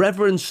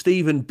 Reverend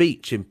Stephen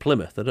Beach in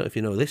Plymouth, I don't know if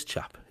you know this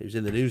chap, he was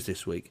in the news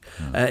this week,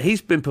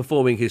 he's been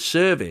performing his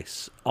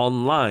service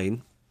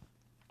online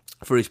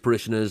for his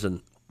parishioners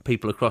and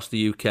people across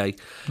the UK,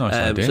 nice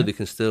idea. So they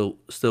can still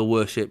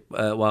worship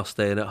while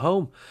staying at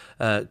home.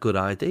 Good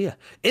idea.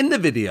 In the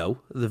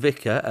video, the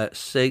vicar at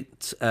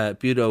St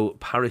Budo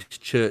Parish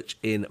Church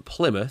in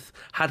Plymouth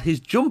had his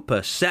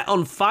jumper set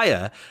on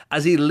fire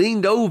as he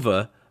leaned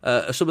over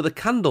some of the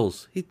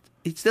candles.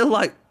 He'd still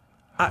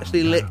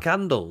actually lit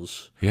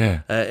candles.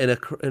 Yeah.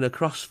 In a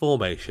cross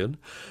formation,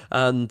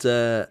 and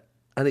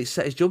he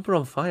set his jumper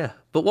on fire.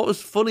 But what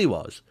was funny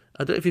was,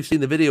 I don't know if you've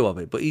seen the video of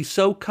it, but he's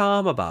so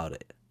calm about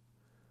it.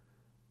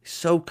 He's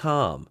so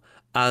calm.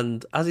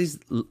 And as his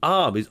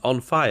arm is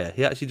on fire,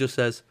 he actually just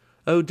says,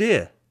 "Oh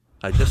dear,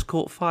 I just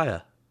caught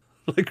fire."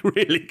 Like,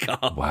 really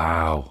calm.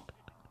 Wow.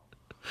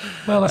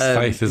 Well, that's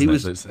faith, isn't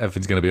it?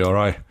 Everything's going to be all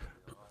right.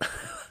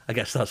 I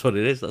guess that's what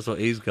it is. That's what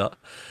he's got.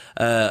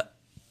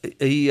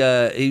 He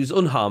was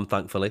unharmed,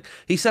 thankfully.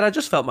 He said, "I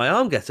just felt my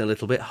arm getting a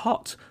little bit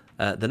hot.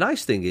 The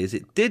nice thing is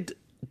it did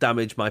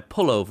damage my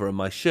pullover and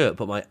my shirt,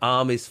 but my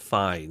arm is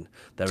fine.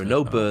 There are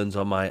no burns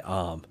on my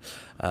arm."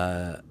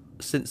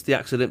 Since the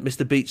accident,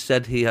 Mr. Beach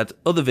said he had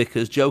other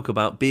vicars joke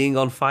about being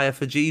on fire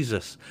for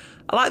Jesus.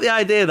 I like the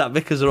idea that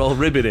vicars are all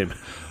ribbing him.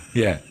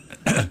 Yeah.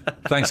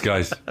 Thanks,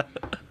 guys.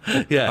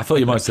 Yeah. I thought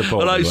you might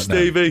support Hello, me.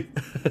 Stevie.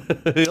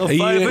 On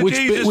fire for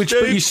Jesus, which bit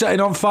Steve. you setting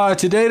on fire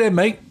today then,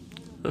 mate?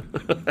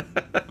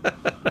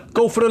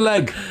 Go for the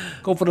leg.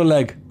 Go for the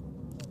leg.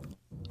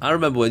 I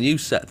remember when you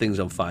set things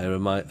on fire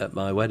at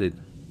my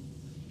wedding.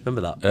 Remember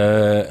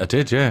that? I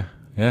did, yeah.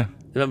 Yeah.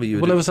 Remember you?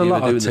 Well, there was a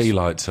lot of tea this...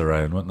 lights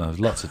around, wasn't there? There was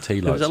lots of tea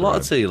lights. There was a lot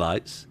of tea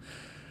lights.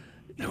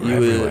 You were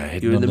everywhere,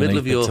 you were in the middle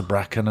of bits of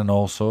bracken and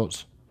all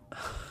sorts.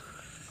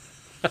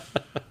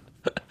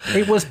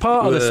 It was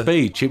part of the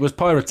speech. It was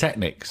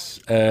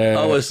pyrotechnics.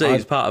 I see.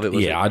 It's part of it,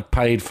 was it? Yeah, I'd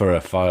paid for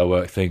a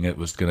firework thing that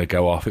was going to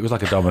go off. It was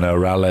like a domino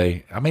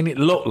rally. I mean, it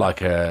looked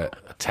like a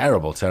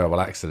terrible, terrible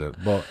accident,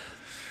 but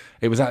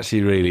it was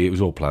actually it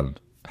was all planned.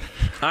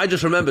 I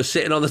just remember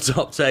sitting on the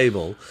top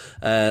table,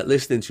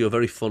 listening to your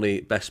very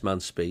funny best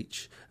man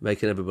speech,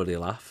 making everybody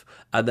laugh.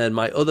 And then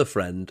my other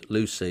friend,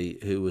 Lucy,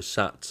 who was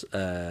sat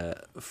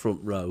front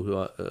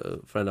row, a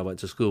friend I went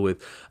to school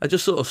with, I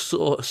just sort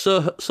of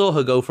saw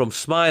her go from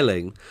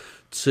smiling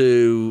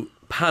to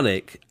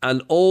panic,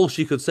 and all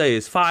she could say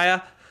is,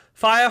 "Fire,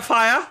 fire,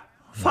 fire,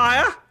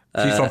 fire."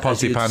 She's from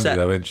Pontypandy,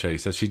 though, isn't she?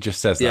 So she just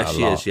says that a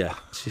lot. Yeah,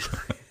 she is,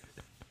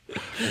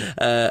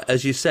 yeah.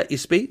 As you set your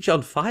speech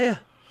on fire.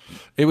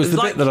 It was the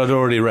bit that I'd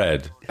already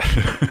read.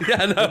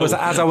 Yeah, no. It was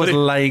as I was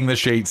laying the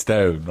sheets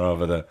down,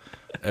 rather than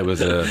it was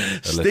a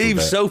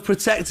Steve's so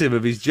protective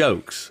of his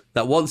jokes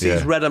that once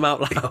he's read them out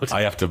loud,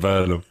 I have to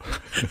burn them.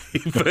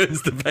 He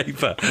burns the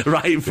paper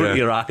right in front of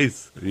your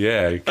eyes.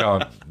 Yeah, you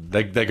can't.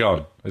 They're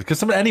gone.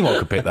 Because anyone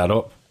could pick that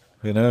up.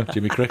 You know,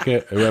 Jimmy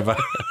Cricket, whoever.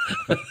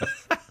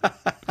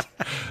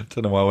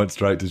 Don't know why I went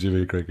straight to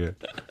Jimmy Cricket.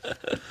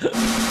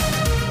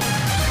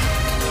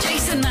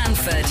 Jason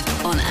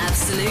Manford on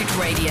Absolute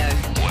Radio.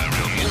 Where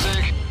real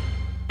music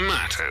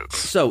matters.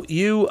 So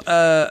you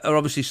are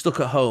obviously stuck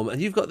at home,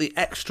 and you've got the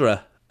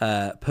extra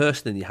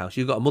person in your house.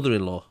 You've got a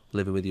mother-in-law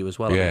living with you as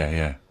well.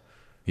 Yeah.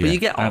 But you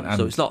get on,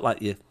 so it's not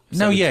like you.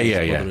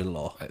 Yeah.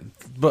 Mother-in-law.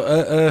 But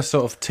her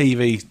sort of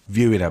TV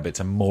viewing habits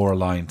are more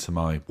aligned to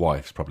my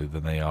wife's probably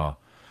than they are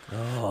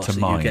to so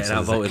mine. You're getting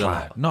outvoted on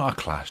that. Not a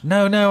clash.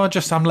 No.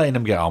 I'm letting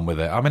them get on with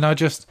it. I mean, I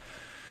just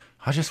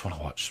want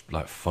to watch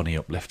like funny,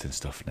 uplifting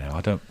stuff now.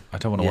 I don't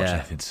want to watch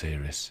anything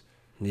serious.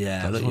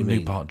 Yeah, I just want a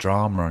new part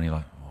drama, and you're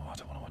like, I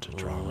don't want to watch a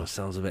drama. That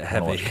sounds a bit I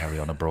heavy. want to Carry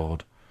On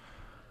Abroad.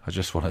 I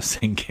just want to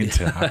sink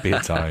into happier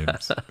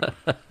times.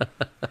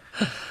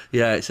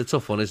 Yeah, it's a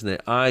tough one, isn't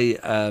it? I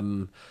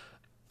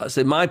I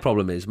say my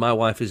problem is my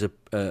wife is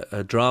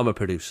a drama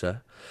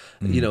producer,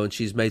 and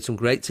she's made some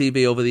great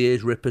TV over the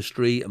years, Ripper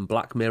Street and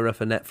Black Mirror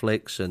for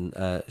Netflix,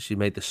 and she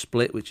made The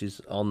Split, which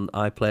is on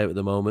iPlayer at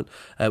the moment,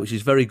 which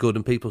is very good,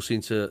 and people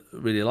seem to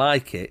really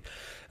like it.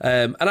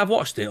 And I've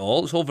watched it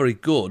all; it's all very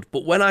good.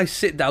 But when I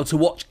sit down to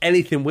watch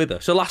anything with her,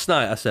 so last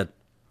night I said,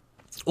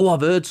 "Oh,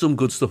 I've heard some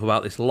good stuff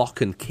about this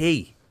Lock and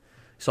Key.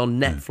 It's on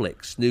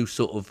Netflix, new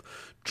sort of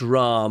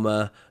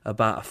drama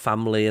about a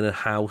family in a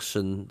house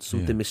and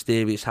something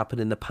mysterious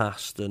happened in the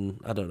past, and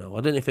I don't know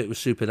if it was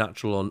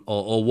supernatural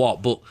or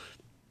what, but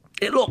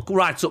it looked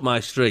right up my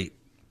street.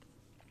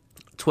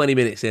 20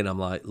 minutes in, I'm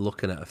like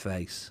looking at her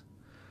face,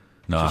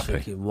 just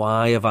thinking,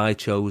 why have I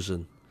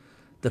chosen?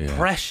 The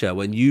pressure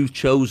when you've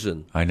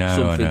chosen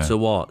something to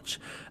watch,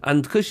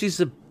 and because she's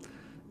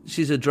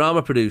a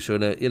drama producer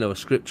and a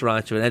script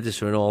writer and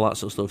editor and all that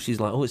sort of stuff. She's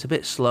like, oh, it's a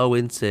bit slow,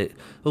 isn't it?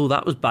 Oh,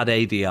 that was bad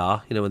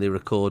ADR, when they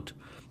record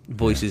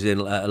voices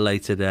in at a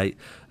later date.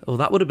 Oh,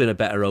 that would have been a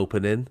better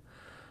opening.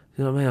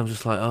 You know what I mean? I'm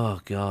just like,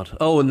 oh, God.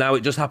 Oh, and now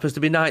it just happens to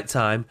be night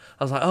time.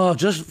 I was like, oh,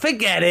 just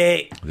forget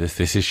it. This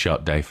is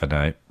shot day for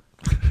night.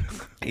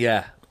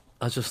 Yeah.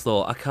 I just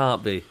thought, I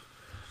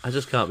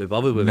just can't be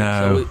bothered with it.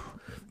 No. So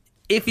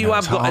if you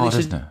have got any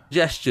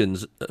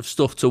suggestions of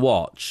stuff to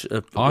watch,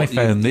 I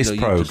found this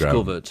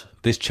program,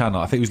 this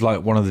channel. I think it was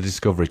like one of the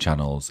Discovery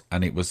channels,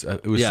 and it was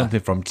something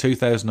from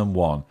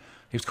 2001.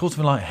 It was called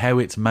something like How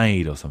It's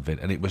Made or something,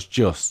 and it was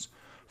just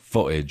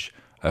footage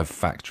of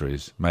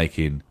factories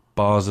making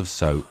bars of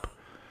soap,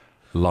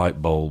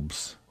 light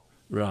bulbs,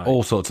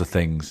 all sorts of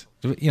things.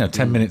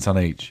 10 minutes on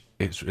each.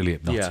 It's really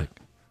hypnotic.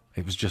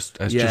 It was just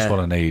what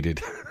I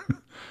needed.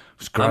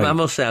 It's great. I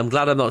must say, I'm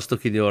glad I'm not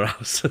stuck in your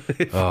house.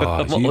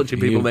 I'm not watching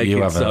people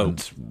making soap.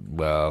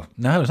 Well,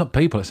 no, it's not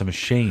people, it's a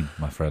machine,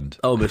 my friend.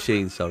 Oh,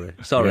 machine, sorry.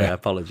 Sorry, I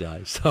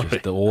apologise. Sorry.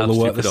 The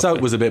work. The soap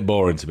was a bit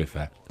boring, to be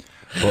fair.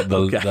 But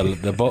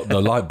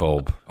the light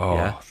bulb,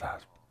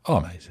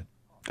 amazing.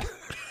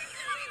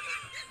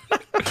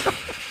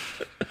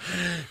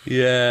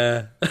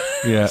 Yeah.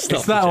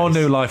 It's that or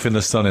New Life in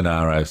the Sun in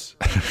our house.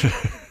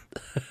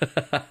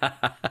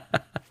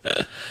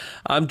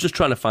 I'm just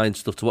trying to find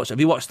stuff to watch. Have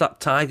you watched that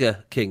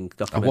Tiger King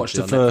documentary? I watched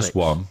the first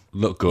one.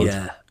 Looked good.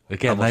 Yeah.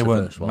 Again, they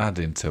weren't mad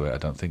into it. I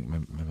don't think my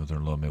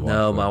mother-in-law and my wife.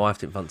 No, my wife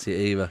didn't fancy it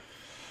either.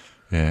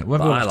 Yeah,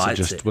 we'll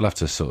have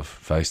to sort of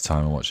FaceTime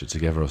and watch it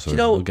together. Or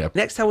so.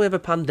 Next time we have a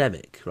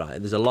pandemic, right,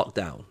 and there's a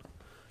lockdown,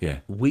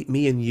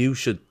 me and you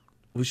should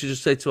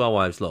just say to our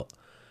wives, look,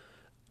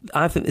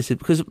 I think this is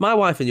because my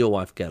wife and your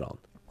wife get on.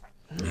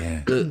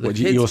 Yeah,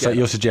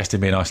 you're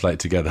suggesting being isolated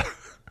together.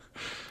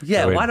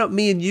 Yeah, why don't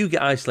me and you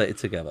get isolated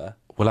together?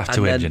 We'll have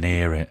to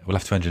engineer it. We'll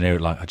have to engineer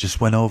it. Like I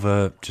just went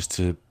over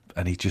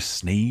and he just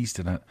sneezed,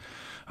 and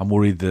I'm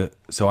worried that.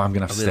 So I'm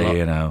gonna have to stay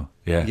here now.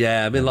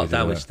 Yeah, I'm in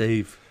lockdown with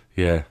Steve.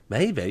 Yeah,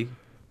 maybe.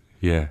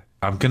 Yeah,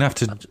 I'm gonna have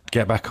to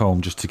get back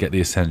home just to get the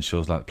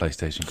essentials like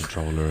PlayStation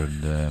controller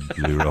and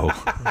Blu-ray.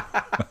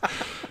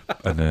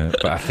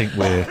 But I think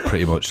we're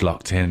pretty much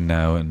locked in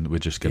now, and we're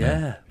just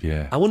gonna.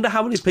 Yeah. I wonder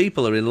how many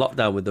people are in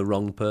lockdown with the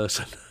wrong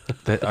person.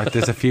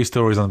 There's a few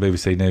stories on the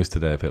BBC News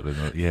today. People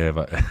are like,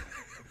 but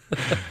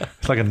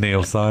it's like a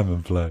Neil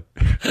Simon play.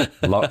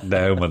 Locked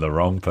down with the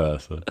wrong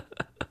person.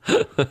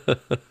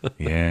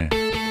 Yeah.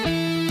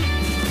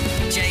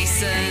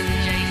 Jason.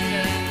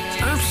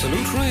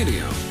 Absolute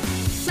Radio.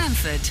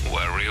 Manford.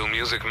 Where real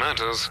music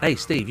matters. Hey,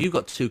 Steve, you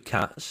got 2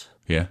 cats.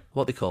 Yeah.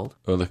 What are they called?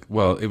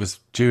 Well, it was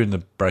during the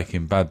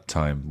Breaking Bad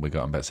time. We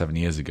got them about 7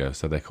 years ago,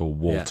 so they're called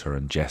Walter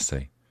and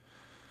Jesse.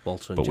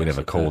 But we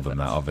never called them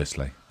that,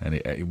 obviously.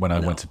 And when I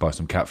went to buy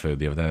some cat food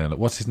the other day, they were like,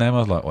 what's his name? I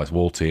was like, well, it's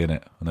Walty,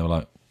 innit? And they were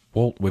like,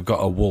 we've got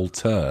a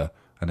Walter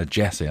and a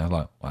Jesse. I was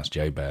like, well, that's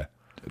J Bear.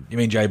 You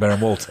mean J Bear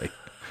and Walty?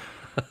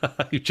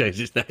 You've changed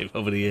his name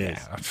over the years.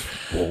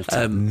 Yeah,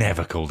 Walter.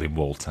 Never called him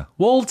Walter.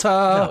 Walter!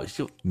 No,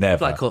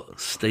 never. It's like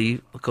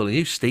Steve, calling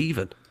you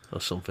Stephen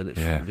or something.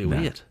 It'd be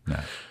weird.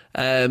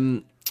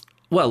 No.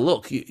 Well,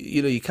 look,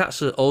 your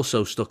cats are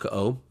also stuck at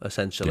home,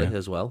 essentially,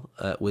 as well,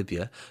 with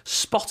you.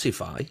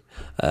 Spotify,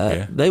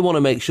 they want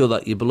to make sure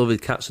that your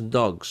beloved cats and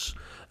dogs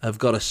have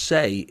got a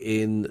say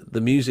in the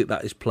music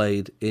that is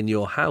played in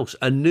your house.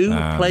 A new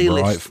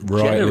playlist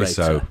generator. Rightly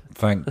so.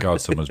 Thank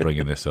God someone's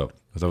bringing this up,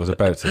 because I was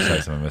about to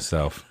say something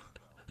myself.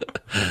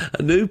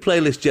 A new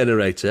playlist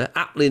generator,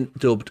 aptly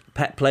dubbed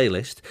Pet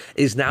Playlist,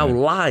 is now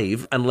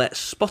live and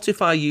lets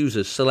Spotify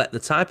users select the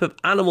type of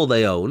animal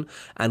they own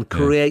and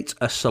create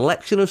a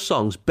selection of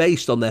songs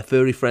based on their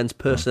furry friend's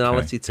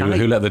personality type.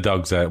 Who let the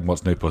dogs out and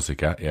what's New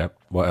Pussycat? Yeah.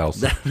 What else?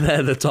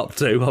 They're the top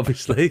 2,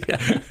 obviously.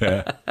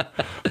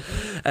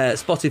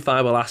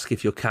 Spotify will ask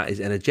if your cat is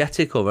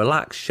energetic or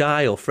relaxed,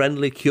 shy or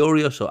friendly,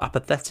 curious or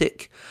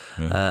apathetic,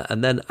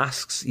 and then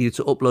asks you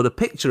to upload a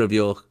picture of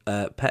your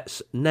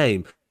pet's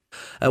name.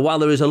 While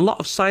there is a lot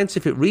of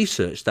scientific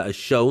research that has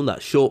shown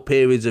that short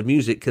periods of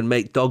music can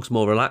make dogs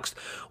more relaxed,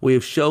 we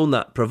have shown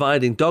that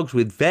providing dogs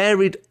with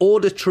varied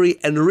auditory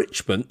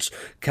enrichment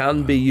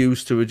can be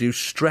used to reduce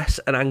stress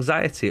and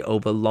anxiety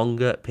over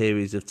longer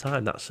periods of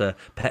time. That's a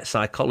pet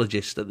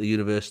psychologist at the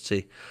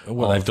University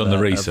they've done the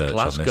research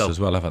on this as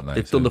well, haven't they?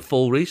 They've done the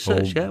full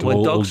research,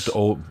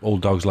 All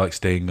dogs like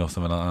Sting or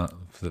something like that.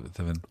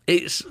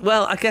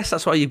 I guess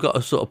that's why you've got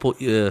to sort of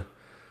put your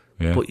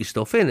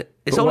stuff in.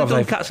 It's only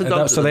done cats and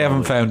dogs. So they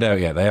haven't found out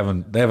yet. They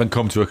haven't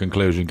come to a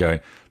conclusion going,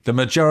 the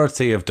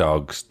majority of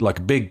dogs,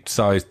 like big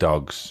sized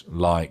dogs,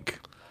 like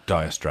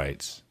Dire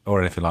Straits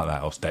or anything like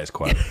that, or status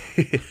quo.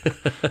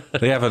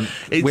 We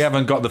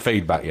haven't got the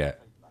feedback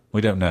yet.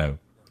 We don't know.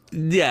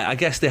 Yeah, I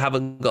guess they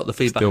haven't got the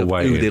feedback Still of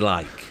waiting. who they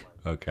like.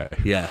 Okay.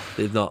 Yeah,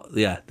 they've not.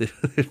 Yeah,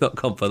 they've not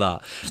gone for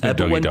that.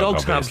 But when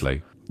dogs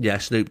obviously.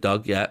 Snoop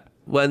Dogg. Yeah.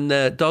 When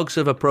dogs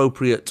have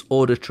appropriate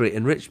auditory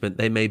enrichment,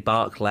 they may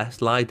bark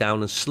less, lie down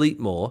and sleep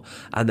more,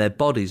 and their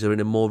bodies are in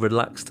a more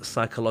relaxed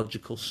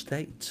psychological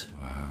state.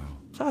 Wow.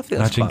 So I think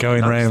Imagine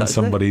going around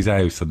somebody's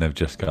house and they've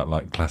just got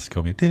like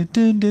classical music,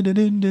 and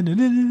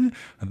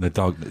the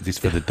dog, this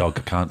for the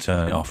dog, can't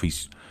turn it off,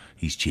 he's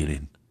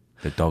chilling.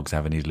 The dog's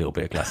having his little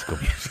bit of classical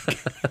music.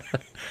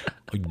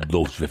 I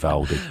love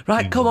Vivaldi.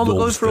 Right, come on, we're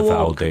going for a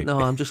walk. No,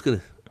 I'm just going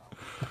to...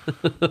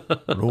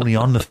 We're only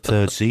on the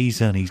third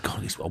season. He's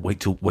got this. Wait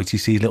till you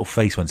see his little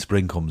face when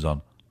spring comes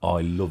on. Oh,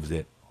 he loves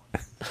it.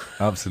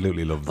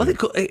 Absolutely loves it.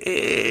 Well,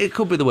 it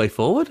could be the way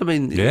forward. I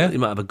mean, you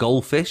might have a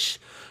goldfish.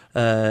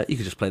 You could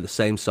just play the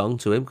same song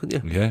to him,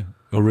 couldn't you? Yeah,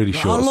 a really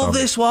short I love song.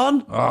 this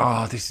one.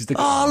 Oh, this is the.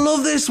 Oh, I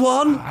love this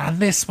one. And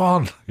this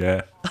one.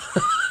 Yeah.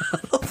 I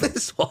love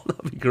this one.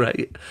 That'd be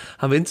great.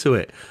 I'm into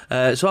it.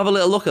 So have a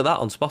little look at that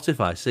on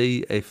Spotify.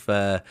 See if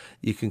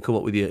you can come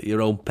up with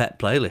your own pet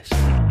playlist.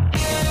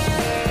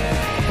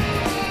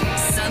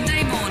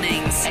 Sunday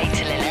mornings, 8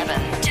 till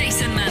 11.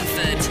 Jason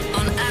Manford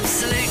on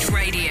Absolute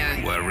Radio.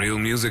 Where real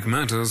music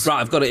matters. Right,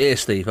 I've got it here,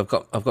 Steve. I've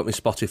got my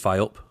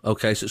Spotify up.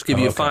 Okay, so let's give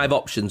you 5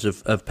 options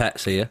of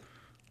pets here.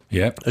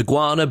 Yeah.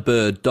 Iguana,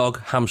 bird,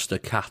 dog, hamster,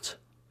 cat.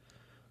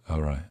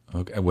 All right.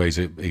 Okay. Well, he's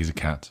a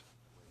cat.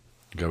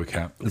 Go with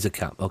cat. He's a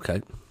cat.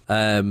 Okay.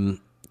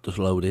 Just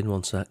load in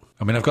 1 sec.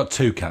 I mean, I've got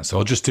 2 cats, so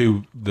I'll just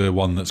do the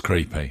one that's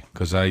creepy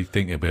because I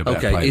think it'll be a better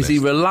playlist. Okay. Is he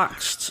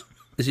relaxed?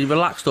 Is he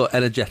relaxed or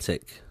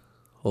energetic?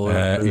 Or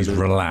he's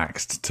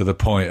relaxed to the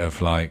point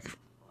of like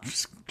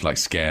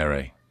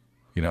scary.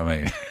 You know what I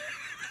mean?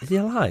 Is he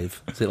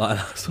alive? Is it like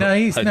that? No,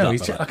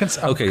 I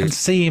can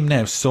see him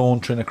now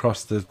sauntering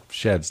across the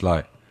sheds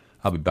like,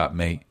 I'll be back,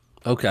 mate.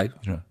 Okay.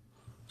 You know?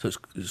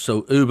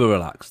 So uber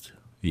relaxed.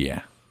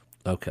 Yeah.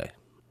 Okay.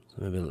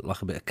 So maybe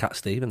like a bit of Cat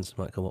Stevens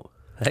might come up.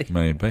 Hey.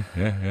 Maybe.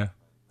 Yeah.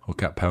 Or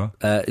cat power.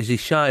 Is he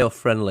shy or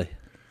friendly?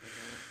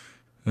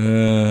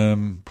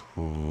 I'd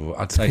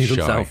say He shy.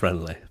 doesn't sound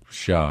friendly.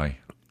 Shy.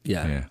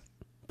 Yeah.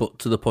 But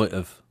to the point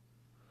of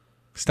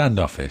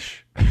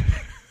standoffish.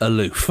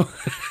 Aloof.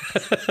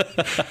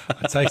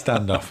 I'd say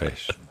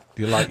standoffish.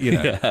 You like,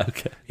 Yeah,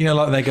 okay.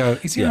 Like they go,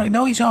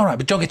 no, he's all right,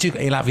 but don't get too,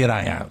 he'll have your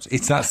eye out.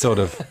 It's that sort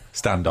of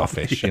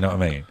standoffish, you know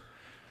what I mean?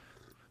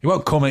 He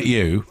won't come at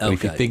you, but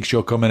if he thinks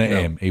you're coming at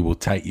him, he will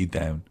take you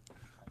down.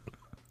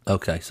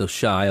 Okay, so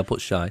shy, I'll put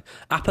shy.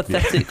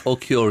 Apathetic or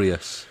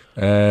curious?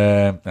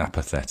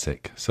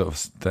 Apathetic. Sort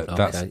of,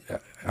 that's...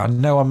 I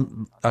know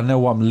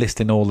I'm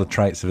listing all the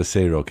traits of a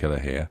serial killer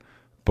here,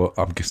 but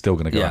I'm still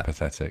going to go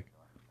apathetic.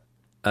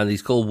 And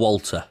he's called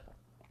Walter.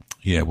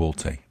 Yeah,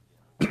 Walty.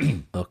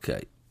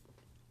 Okay.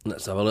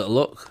 Let's have a little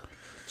look.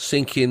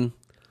 Sinking.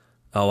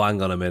 Oh,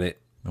 hang on a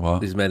minute.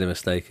 What? He's made a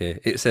mistake here.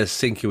 It says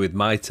sinking with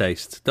my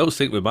taste. Don't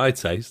sink with my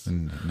taste.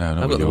 No, not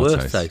I've with got the your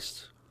worst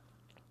taste.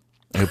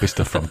 It'll be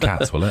stuff from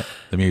Cats, will it?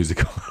 The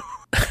musical.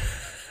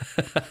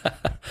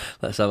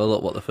 Let's have a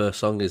look what the first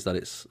song is that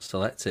it's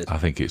selected. I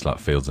think it's like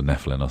Fields of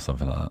Nephilim or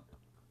something like that.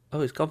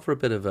 Oh, it's gone for a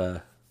bit of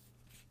a...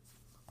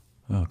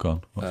 Oh, go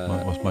on.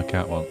 What's my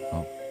cat want?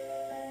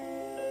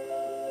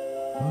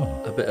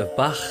 A bit of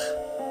Bach.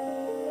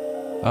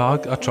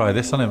 Oh, I'll try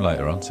this on him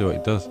later on, see what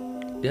he does.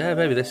 Yeah,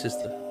 maybe this is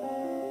the...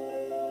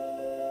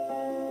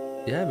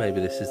 Yeah, maybe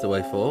this is the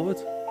way forward.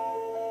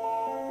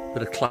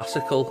 Bit of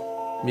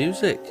classical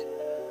music.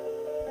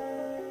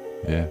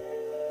 Yeah.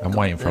 I'm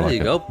waiting for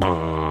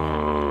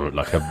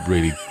like a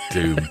really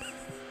doom,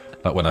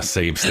 like when I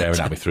see him staring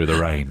at me through the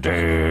rain,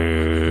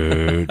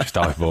 just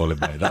eyeballing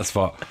me. That's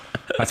what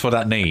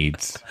that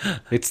needs.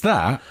 It's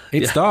that.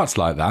 It starts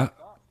like that,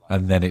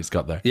 and then it's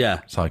got the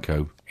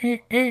psycho.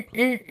 I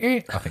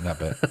think that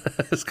bit.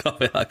 It's got a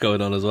bit of that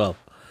going on as well.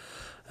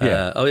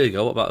 Yeah. Here you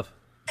go. What about...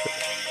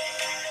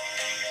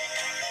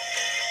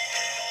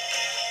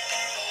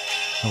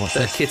 Oh, what's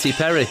this? Kitty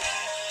Perry.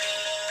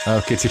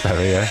 Oh, Kitty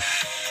Perry, yeah.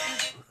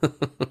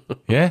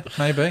 Yeah,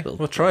 maybe.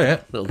 We'll try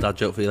it. Little dad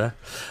joke for you there.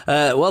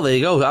 Well, there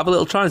you go. Have a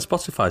little try on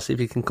Spotify. See if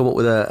you can come up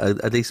with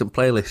a decent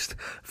playlist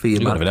for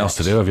your You've got nothing else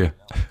to do, have you?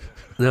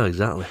 No,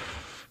 exactly.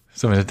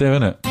 Something to do,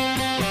 isn't it?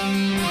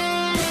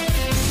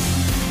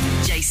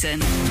 Jason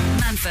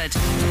Manford.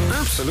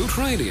 Absolute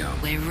Radio.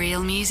 Where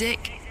real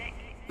music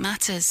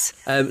matters.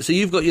 So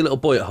you've got your little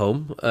boy at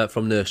home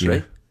from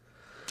nursery.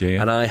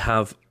 Yeah. And I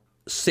have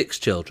 6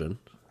 children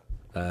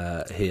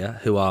here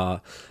who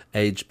are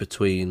aged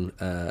between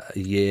a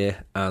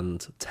year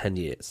and 10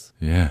 years.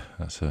 Yeah,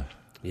 that's a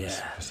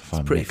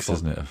fun mix,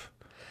 isn't it?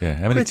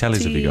 How many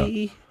tellies have you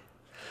got?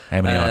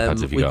 How many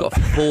iPads have you got?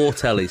 We've got 4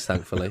 tellies,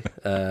 thankfully.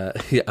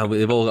 And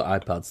they've all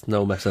got iPads.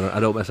 No messing.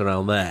 I don't mess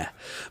around there.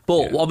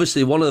 But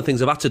obviously, one of the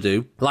things I've had to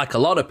do, like a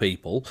lot of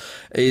people,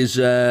 is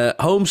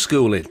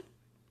homeschooling.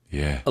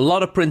 Yeah. A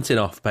lot of printing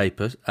off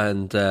papers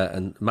and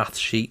math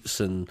sheets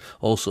and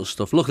all sorts of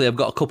stuff. Luckily, I've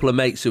got a couple of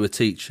mates who are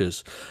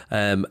teachers,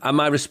 and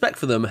my respect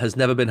for them has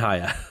never been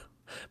higher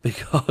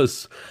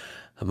because,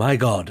 my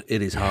God,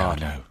 it is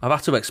hard. I know. I've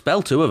had to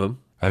expel 2 of them.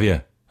 Have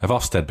you? Have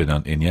Ofsted been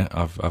in yet?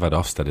 I've had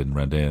Ofsted in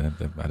around here.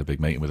 I had a big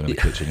meeting with them in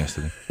the kitchen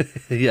yesterday.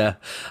 Yeah,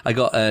 I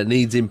got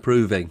needs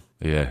improving.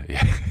 Yeah.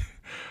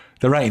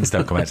 The ratings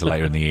don't come out till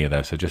later in the year,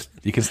 though, so just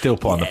you can still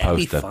put on the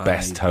poster,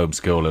 best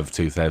homeschool of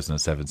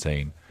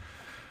 2017.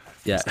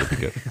 Yeah,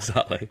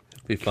 exactly.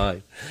 Be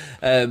fine.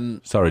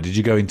 Sorry, did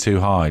you go in too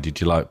high? Did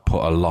you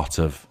put a lot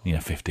of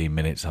 15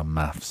 minutes on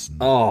maths?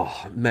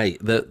 Oh,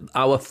 mate,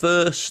 our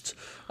first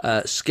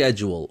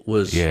schedule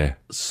was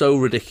so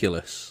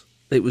ridiculous.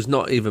 It was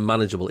not even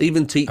manageable.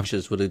 Even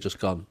teachers would have just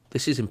gone,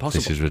 this is impossible.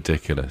 This is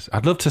ridiculous.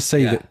 I'd love to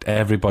see that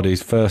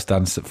everybody's first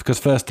answer, because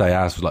first day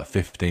ours was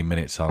 15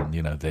 minutes on,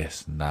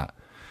 this and that,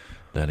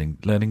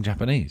 learning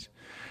Japanese.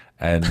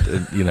 And,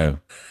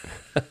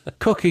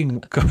 cooking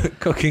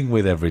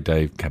with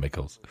everyday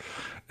chemicals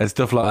and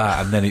stuff like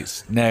that. And then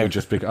it's now I've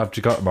just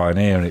got mine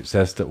here and it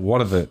says that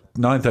one of the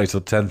 9:30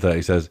 till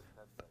 10:30 says,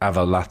 have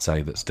a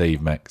latte that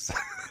Steve makes.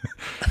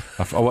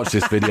 I watched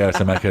this video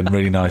to make a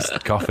really nice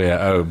coffee at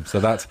home. So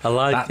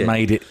that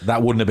made it.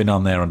 That wouldn't have been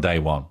on there on day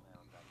one.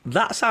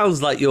 That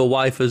sounds like your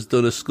wife has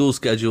done a school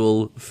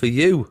schedule for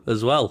you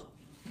as well.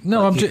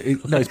 No,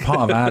 it's part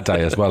of our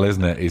day as well,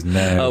 isn't it? Is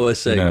now. Oh, I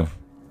see.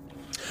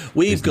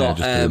 We've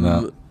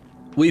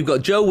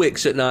got Joe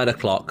Wicks at 9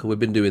 o'clock. We've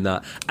been doing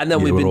that, and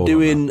then we've been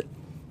doing.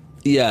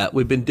 Yeah,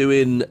 we've been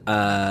doing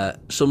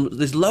some.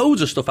 There's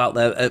loads of stuff out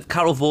there.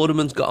 Carol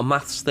Vorderman's got a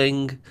maths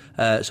thing,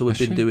 so we've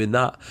been doing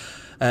that.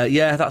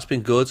 That's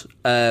been good.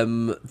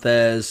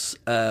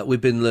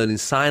 We've been learning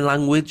sign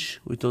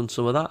language. We've done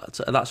some of that.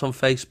 That's on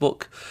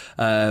Facebook.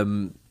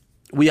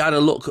 We had a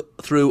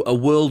look through a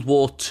World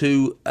War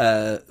II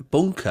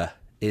bunker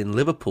in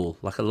Liverpool,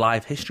 like a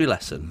live history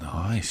lesson.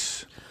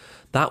 Nice.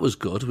 That was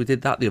good. We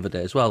did that the other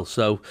day as well.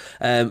 So,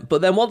 but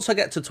then once I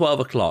get to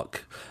 12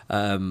 o'clock,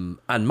 and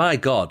my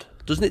God,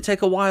 doesn't it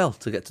take a while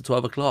to get to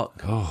 12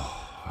 o'clock?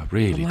 Oh, it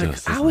really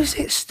does. How is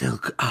it still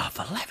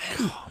 11?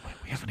 Oh,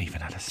 we haven't even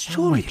had a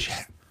sandwich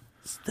yet.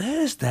 It's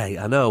Thursday.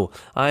 I know.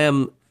 I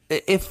am.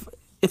 If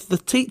the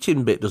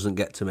teaching bit doesn't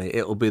get to me,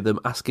 it'll be them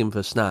asking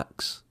for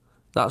snacks.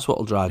 That's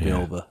what'll drive me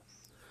over.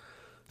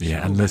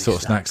 Yeah, and the sort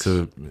of snacks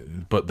are,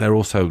 but they're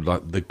also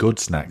like the good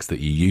snacks that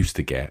you used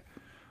to get.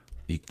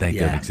 They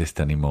don't exist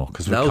anymore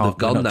because we're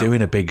not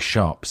doing a big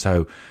shop.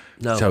 So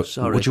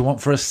sorry. What do you want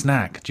for a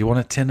snack? Do you want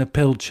a tin of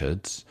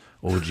pilchards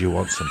or do you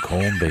want some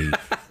corned beef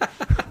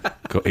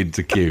cut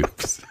into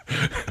cubes?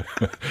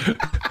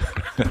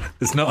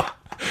 It's not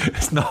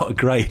a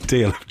great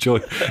deal of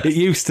joy. It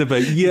used to be.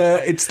 Yeah,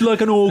 it's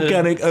like an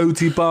organic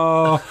oaty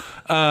bar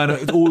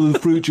and all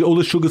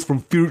the sugars from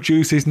fruit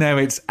juices. Now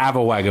it's have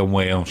a wagon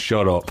wheel.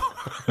 Shut up.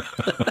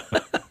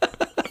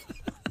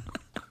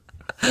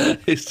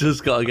 It's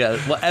just got to get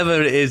whatever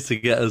it is to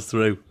get us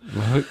through.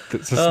 Look,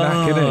 it's a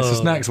snack, isn't it? It's the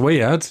snacks we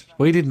had.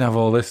 We didn't have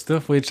all this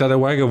stuff. We just had a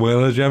wagon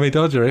wheel and a jammy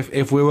dodger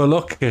if we were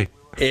lucky.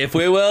 If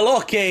we were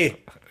lucky.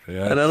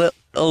 Yeah. And a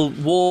little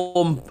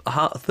warm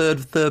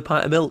third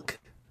pint of milk.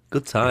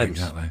 Good times.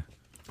 Yeah, exactly.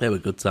 They were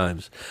good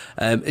times.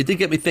 It did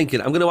get me thinking.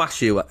 I'm going to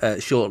ask you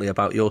shortly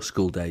about your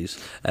school days,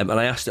 and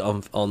I asked it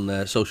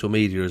on social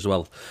media as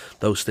well.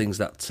 Those things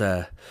that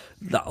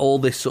all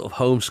this sort of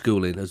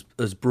homeschooling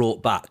has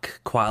brought back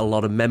quite a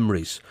lot of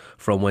memories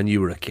from when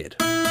you were a kid.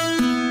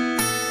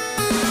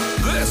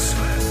 This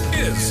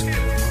is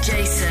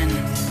Jason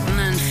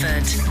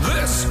Manford.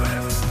 This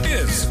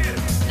is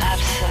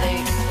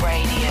Absolute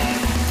Radio.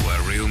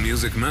 where real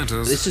music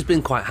matters. This has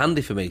been quite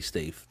handy for me,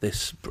 Steve.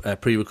 This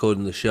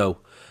pre-recording the show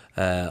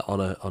on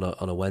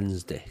a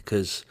Wednesday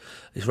because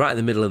it's right in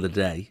the middle of the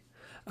day,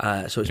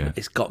 so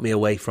it's got me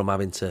away from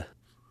having to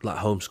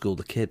homeschool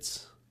the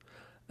kids.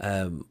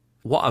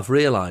 What I've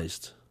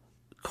realised,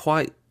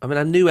 I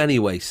knew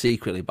anyway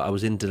secretly, but I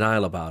was in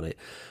denial about it.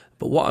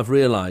 But what I've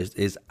realised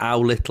is how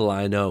little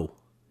I know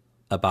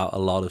about a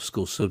lot of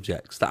school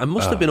subjects that I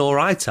must have been all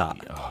right at.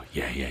 Oh,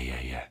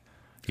 yeah.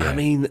 I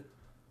mean,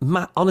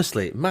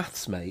 honestly,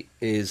 maths, mate,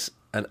 is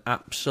an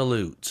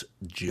absolute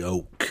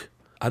joke.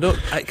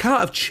 It can't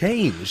have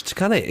changed,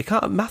 can it?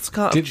 Maths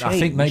can't have changed. I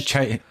think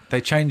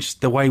they changed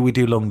the way we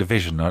do long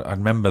division. I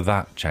remember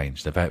that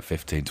changed about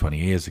 15, 20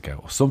 years ago.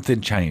 Or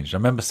something changed. I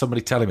remember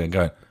somebody telling me and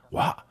going,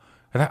 what?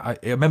 And I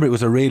remember it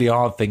was a really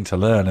hard thing to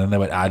learn. And they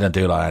went, I don't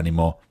do that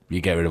anymore.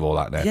 You get rid of all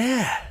that now.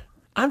 Yeah.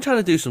 I'm trying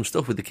to do some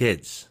stuff with the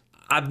kids.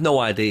 I've no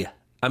idea.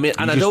 I mean,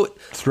 and I just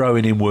don't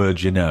throwing in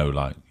words,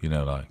 like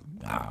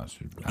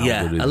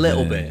yeah, a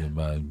little bit.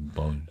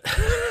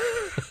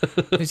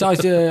 It's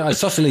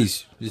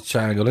isosceles. It's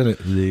triangle, isn't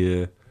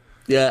it?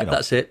 Yeah,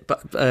 that's it.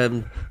 But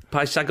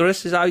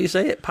Pythagoras is how you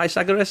say it.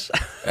 Pythagoras.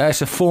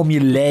 It's a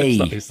formulae.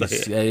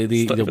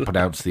 They don't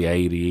pronounce the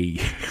A, the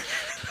E.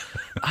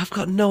 I've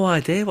got no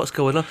idea what's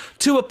going on.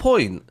 To a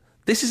point,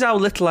 this is how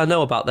little I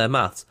know about their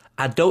maths.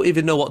 I don't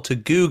even know what to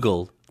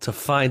Google to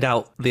find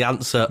out the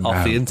answer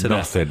off the internet.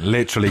 Nothing.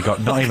 Literally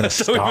got not even a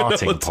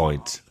starting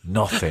point.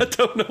 Nothing. I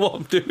don't know what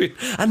I'm doing.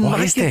 And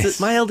what is this?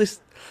 My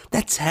eldest,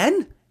 they're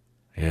 10.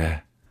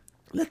 Yeah.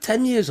 They're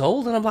 10 years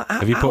old, and I'm like,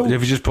 have you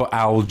just put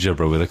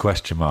algebra with a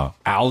question mark?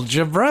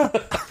 Algebra?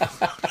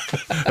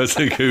 That's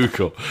a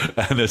Google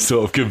and a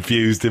sort of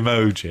confused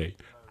emoji.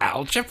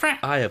 Algebra?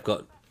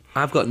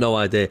 I've got no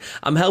idea.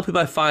 I'm helping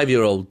my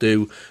 5-year-old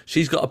do.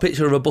 She's got a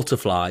picture of a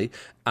butterfly,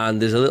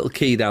 and there's a little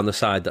key down the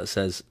side that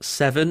says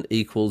 7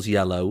 equals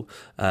yellow.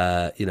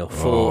 4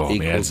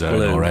 equals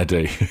blue.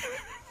 Already.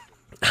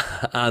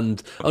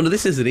 And no,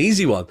 this is an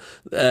easy one.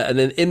 And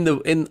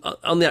then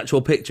on the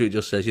actual picture, it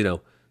just says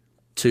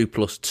 2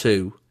 plus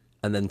 2,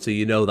 and then so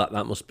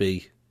that must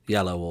be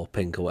yellow or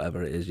pink or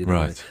whatever it is.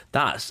 Right.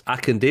 I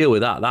can deal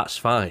with that. That's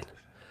fine.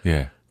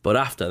 Yeah. But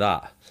after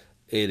that,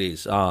 it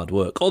is hard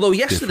work. Although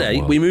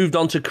yesterday we moved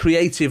on to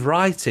creative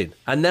writing,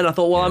 and then I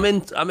thought, well, I'm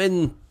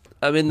in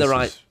the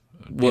right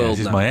world. This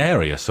is now. my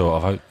area,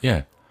 sort of.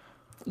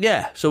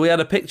 Yeah. So we had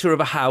a picture of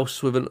a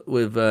house with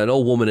an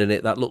old woman in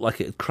it that looked like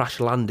it had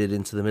crash landed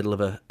into the middle of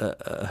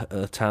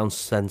a town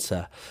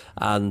centre,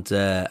 and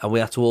we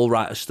had to all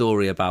write a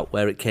story about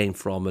where it came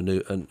from and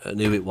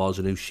who it was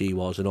and who she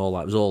was and all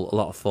that. It was all a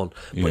lot of fun.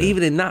 Yeah. But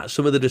even in that,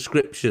 some of the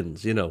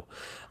descriptions,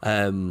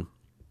 And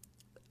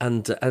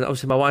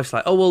obviously my wife's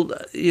like, oh, well,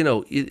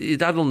 your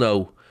dad will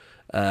know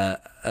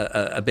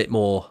a bit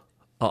more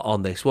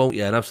on this, won't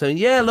you? And I'm saying,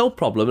 yeah, no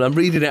problem. And I'm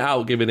reading it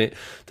out, giving it,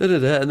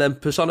 and then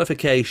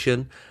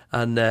personification.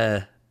 And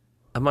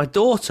my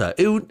daughter,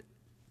 who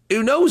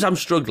knows I'm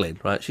struggling,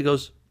 right? She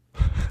goes,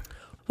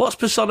 what's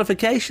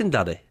personification,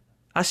 Daddy?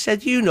 I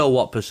said, you know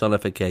what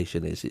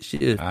personification is. It's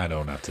you. I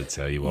don't have to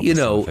tell you what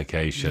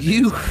personification is.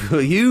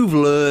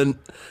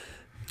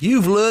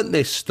 You've learned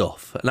this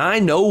stuff, and I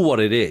know what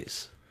it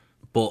is.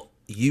 But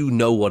you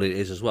know what it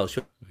is as well.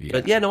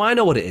 I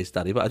know what it is,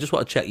 Daddy, but I just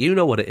want to check. You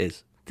know what it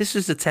is. This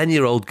is a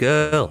 10-year-old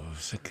girl.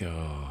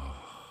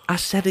 I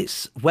said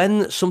it's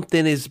when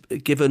something is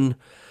given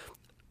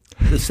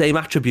the same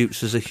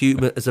attributes as a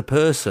human, as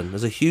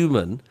a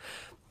human,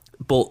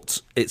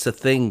 but it's a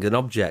thing, an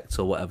object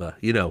or whatever,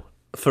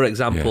 for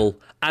example.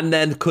 Yeah. And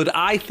then could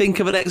I think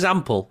of an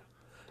example?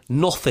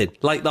 Nothing.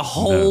 Like my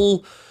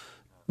whole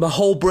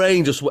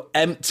brain just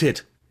emptied.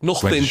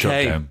 Nothing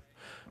came.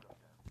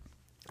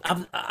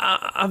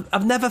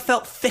 I've never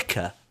felt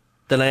thicker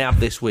than I have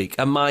this week,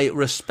 and my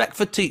respect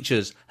for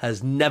teachers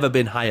has never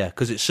been higher,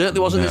 because it certainly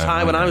wasn't as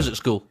high when I was at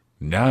school.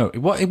 No, it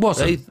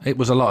wasn't. It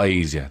was a lot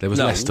easier. There was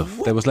less stuff.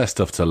 There was less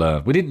stuff to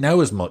learn. We didn't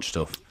know as much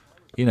stuff,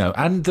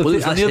 And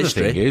the other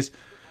thing is,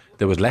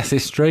 there was less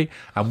history.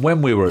 And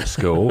when we were at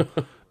school,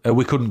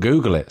 we couldn't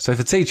Google it. So if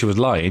the teacher was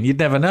lying, you'd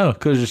never know.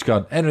 Could have just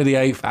gone Henry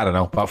VIII. I don't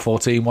know, about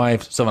 14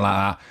 wives, something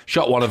like that.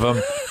 Shot one of them,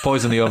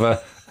 poisoned the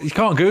other. You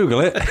can't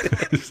Google it,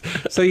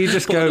 so you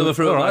just go. All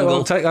right, well,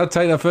 I'll take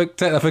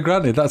that for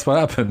granted. That's what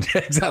happened.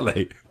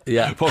 Exactly.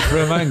 Yeah. Put for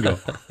a mango.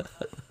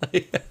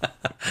 Yeah.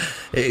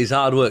 It is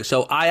hard work.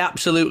 So I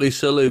absolutely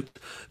salute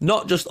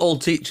not just all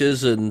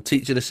teachers and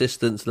teaching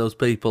assistants and those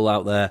people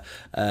out there.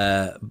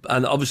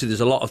 And obviously there's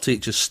a lot of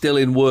teachers still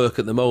in work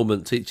at the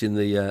moment teaching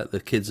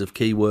the kids of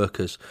key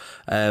workers.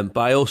 But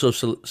I also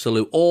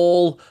salute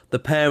all the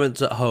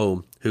parents at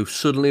home who've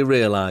suddenly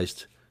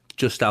realised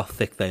just how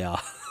thick they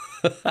are.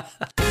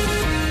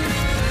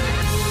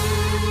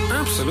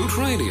 Absolute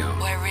Radio,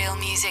 where real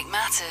music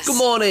matters. Good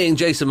morning,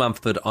 Jason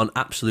Manford on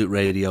Absolute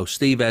Radio.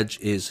 Steve Edge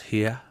is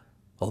here,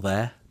 or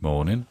there.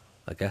 Morning,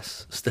 I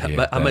guess. Maybe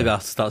I'll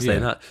start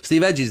saying that.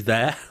 Steve Edge is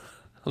there.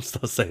 I'll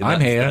start saying that.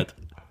 I'm here.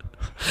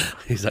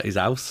 He's at his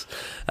house.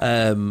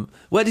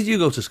 Where did you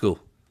go to school?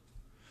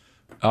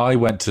 I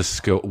went to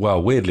school.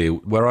 Well, weirdly,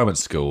 where I went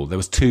to school, there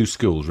was two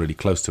schools really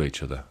close to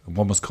each other.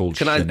 One was called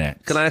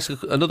Jeanette. Can I ask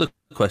another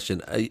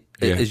question?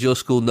 Is your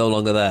school no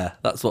longer there?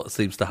 That's what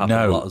seems to happen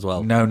a lot as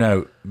well.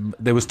 No.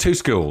 There was two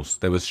schools.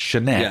 There was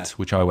Jeanette,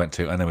 which I went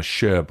to, and there was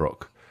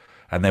Sherbrooke.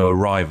 And they were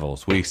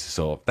rivals. They used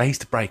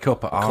to break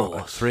up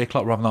at 3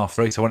 o'clock rather than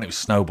 3:30. So when it was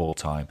snowball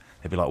time,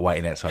 they'd be like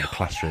waiting outside the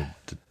classroom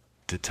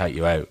to take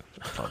you out.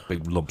 Like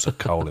big lumps of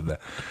coal in there.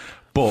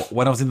 But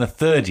when I was in the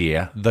third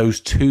year,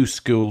 those two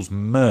schools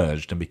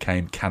merged and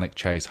became Cannock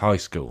Chase High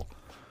School.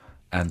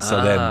 And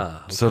so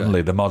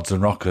suddenly the mods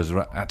and rockers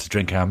had to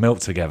drink our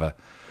milk together.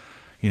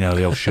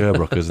 The old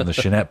Sherbrookeers and the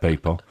Jeanette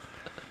people.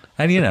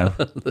 And,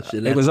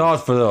 it was hard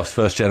for us,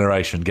 first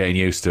generation, getting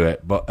used to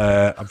it. But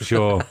I'm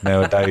sure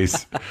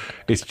nowadays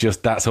it's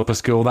just that's upper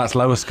school, that's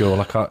lower school.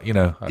 I can't,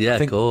 I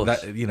think of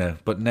course. That,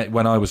 but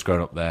when I was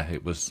growing up there,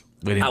 it was...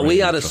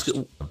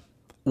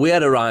 We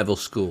had a rival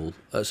school.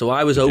 So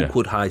I was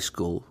Oakwood High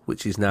School,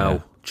 which is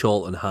now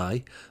Chorlton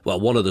High. Well,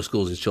 one of the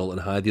schools is Chorlton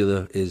High, the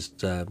other is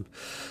a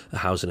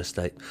housing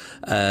estate.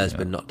 It's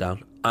been knocked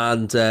down.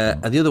 And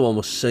the other one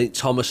was St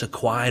Thomas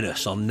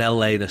Aquinas on Nell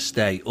Lane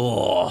Estate.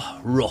 Oh,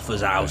 rough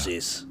as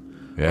houses.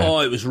 Yeah. Oh,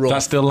 it was rough. Is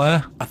that still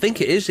there? I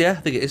think it is, yeah. I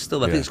think it is still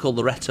there. I think it's called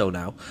Loretto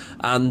now.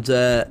 And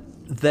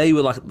they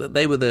were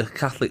the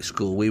Catholic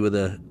school. We were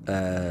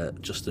the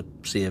just the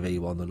C of E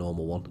one, the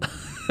normal one.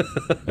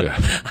 Yeah.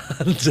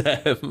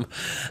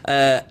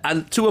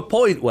 And to a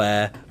point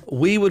where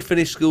we would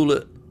finish school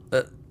at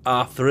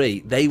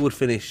 3:30, they would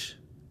finish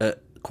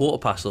at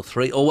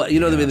 3:15 or what, you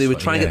know what I mean? They would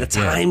try and get the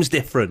times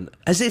different,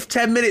 as if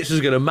 10 minutes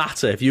was going to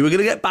matter. If you were going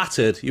to get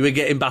battered, you were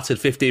getting battered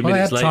 15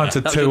 minutes later. They had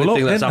time to tool up,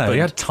 didn't they? They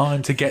had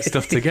time to get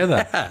stuff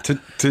together,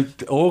 to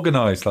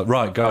organise. Like,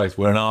 right, guys,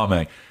 we're an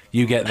army.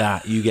 You get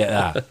that. You get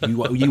that.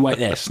 You wait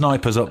there.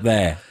 Snipers up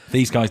there.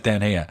 These guys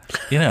down here.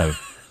 You know,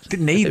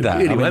 didn't need that.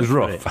 Really, I mean, it was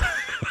rough.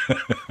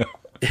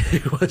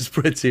 It was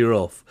pretty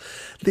rough.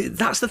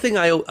 That's the thing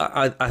I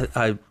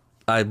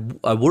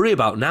worry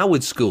about now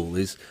with school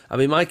is, I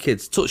mean, my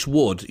kids, touch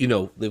wood, you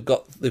know,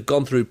 they've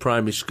gone through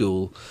primary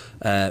school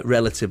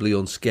relatively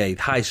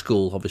unscathed. High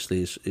school,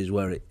 obviously, is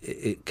where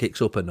it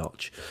kicks up a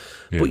notch.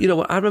 Yeah. But you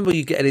know, I remember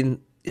you getting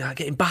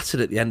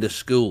battered at the end of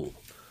school,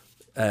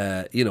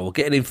 you know, or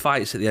getting in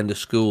fights at the end of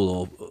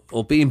school,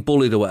 or being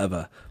bullied or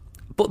whatever.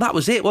 But that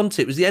was it, wasn't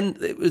it? It was the end.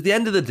 It was the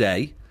end of the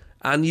day,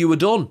 and you were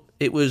done.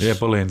 It was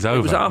bullying's over.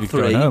 It was at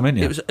 3. Home,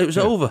 you? It was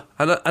over,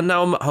 and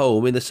now I'm at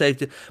home in the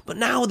safety. But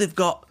now they've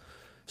got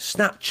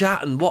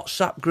Snapchat and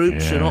WhatsApp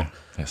groups and all.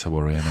 That's a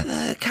worry, isn't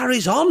it?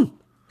 Carries on,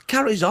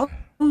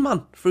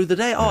 man, through the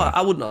day. Oh,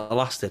 I wouldn't have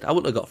lasted. I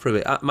wouldn't have got through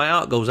it. My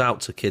heart goes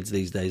out to kids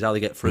these days, how they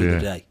get through the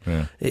day.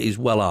 Yeah. It is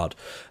well hard.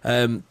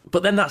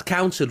 But then that's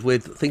countered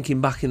with thinking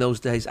back in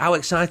those days. How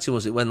exciting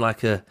was it when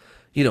an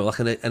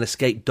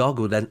escaped dog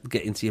would then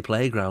get into your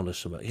playground or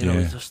something? You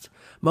know, just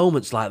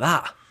moments like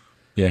that.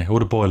 Yeah, or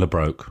the boiler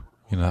broke.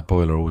 You know, that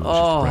boiler always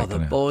just break,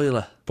 the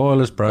boiler.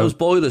 Boilers broke. Those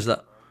boilers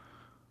that...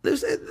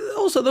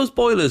 Also, those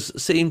boilers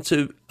seem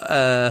to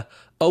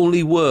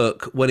only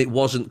work when it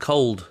wasn't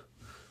cold.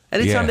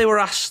 Anytime they were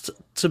asked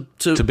to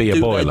be a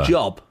do boiler. Their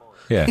job.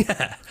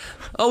 Yeah.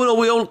 Oh,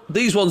 no,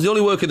 these ones, they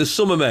only work in the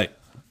summer, mate.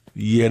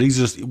 Yeah, these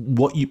are just...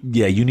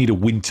 you need a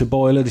winter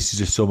boiler. This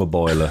is a summer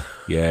boiler.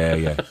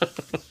 Yeah.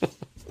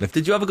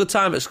 Did you have a good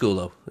time at school,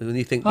 though? When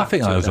you think back I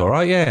think I was all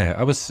right, yeah.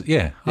 I was...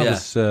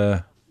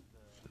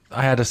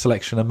 I had a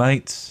selection of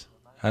mates,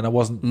 and I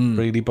wasn't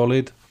really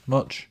bullied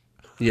much.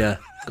 Yeah,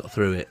 got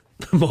through it.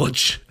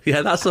 Much.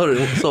 Yeah, that's sort of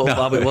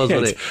how it was,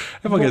 wasn't it?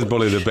 Everyone gets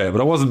bullied a bit,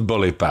 but I wasn't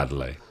bullied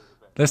badly.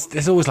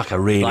 There's always like a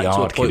really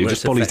hard kid who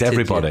just bullies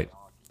everybody.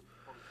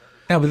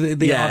 Yeah, but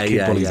the hard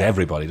kid bullies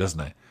everybody,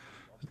 doesn't he?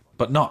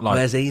 But not like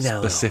Where's he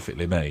now,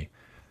 specifically me.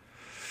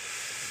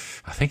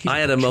 I think I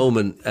had a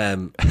moment.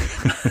 I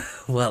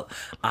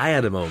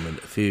had a moment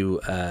a few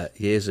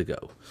years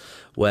ago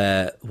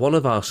where one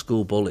of our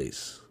school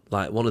bullies,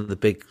 like one of the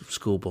big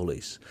school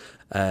bullies,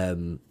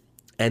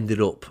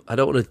 ended up... I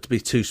don't want it to be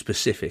too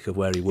specific of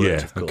where he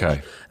worked, of course.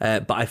 Okay.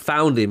 But I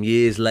found him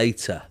years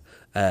later,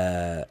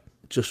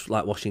 just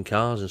like washing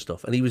cars and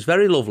stuff. And he was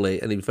very lovely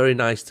and he was very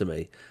nice to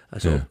me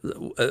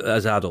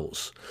as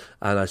adults.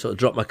 And I sort of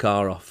dropped my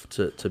car off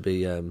to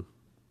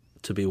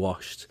be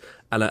washed.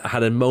 And I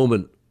had a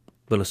moment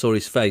when I saw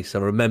his face. I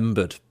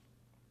remembered,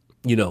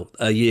 you know,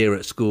 a year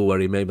at school where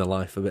he made my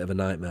life a bit of a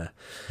nightmare.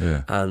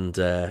 Yeah. And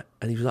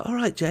he was like, "All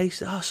right,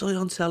 Jace, I saw you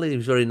on telly." He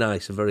was very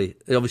nice and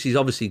he's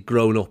obviously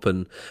grown up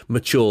and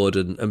matured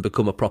and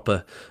become a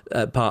proper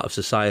part of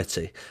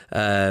society.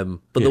 But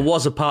there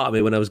was a part of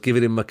me when I was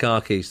giving him my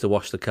car keys to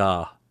wash the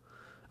car.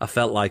 I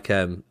felt like,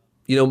 Marty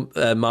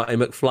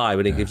McFly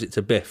when he gives it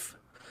to Biff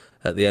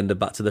at the end of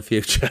Back to the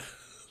Future.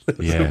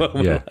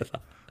 Like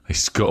he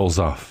scuttles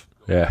off.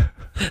 Yeah.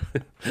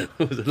 It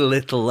was a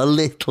little I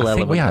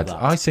think we had. Of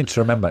that. I seem to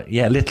remember.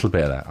 Yeah, a little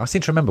bit of that. I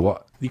seem to remember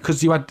what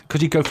because you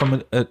go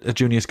from a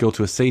junior school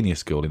to a senior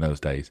school in those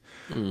days.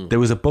 There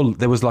was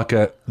like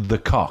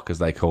the cock, as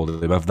they called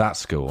it, of that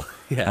school.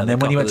 Yeah, and then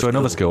when you went to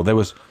another school, there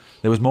was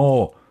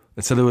more.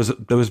 So there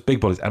was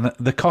big bullies, and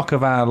the cock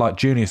of our like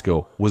junior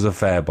school was a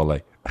fair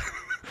bully.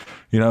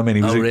 You know what I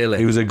mean?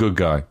 He was a good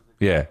guy.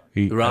 Yeah,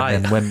 right.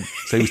 And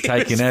he was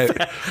taking out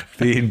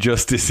the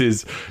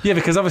injustices. Yeah,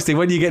 because obviously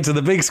when you get to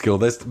the big school,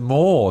 there's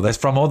more. There's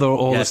from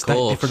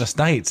different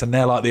estates, and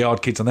they're like the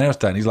odd kids on their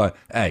estate. And he's like,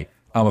 "Hey,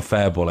 I'm a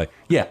fair bully."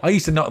 Yeah, I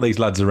used to knock these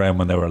lads around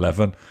when they were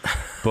 11,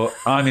 but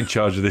I'm in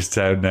charge of this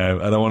town now,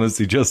 and I want to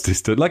see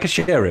justice done, like a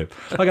sheriff,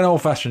 like an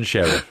old-fashioned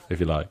sheriff, if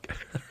you like.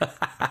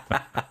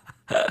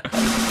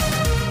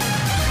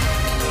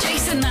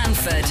 Jason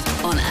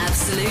Manford on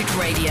Absolute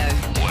Radio.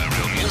 Where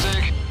real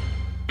music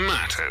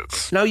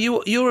matters. Now, you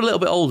were a little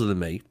bit older than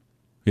me.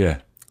 Yeah.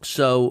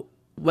 So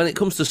when it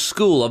comes to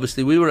school,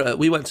 obviously we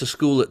went to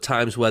school at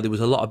times where there was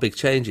a lot of big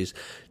changes.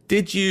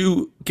 Did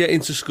you get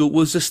into school?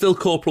 Was there still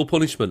corporal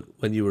punishment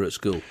when you were at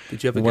school?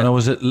 Did you ever when I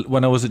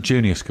was at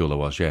junior school? I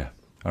was, yeah.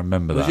 I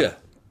remember that. Yeah.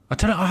 I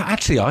don't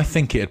know. I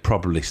think it had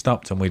probably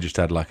stopped, and we just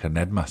had like a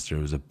headmaster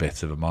who was a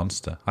bit of a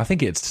monster. I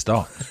think it had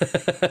stopped.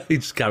 He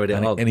just carried it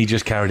on. And he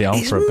just carried it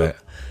on for a bit.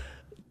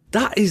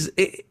 That is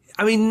it.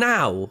 I mean,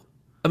 now...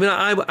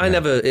 I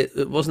never...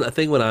 It wasn't a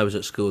thing when I was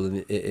at school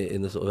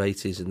in the sort of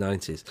 80s and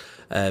 90s.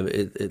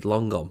 It's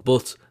long gone.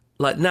 But,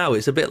 like, now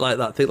it's a bit like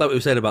that thing, like we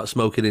were saying about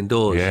smoking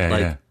indoors.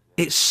 Yeah.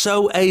 It's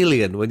so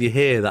alien when you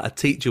hear that a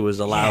teacher was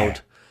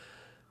allowed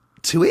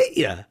to hit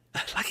you.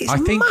 Like,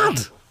 it's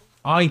mad.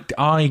 I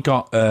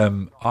got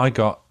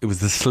it was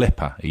the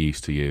slipper he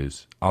used to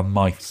use on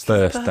my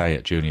first day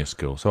at junior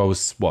school. So I was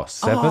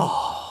 7?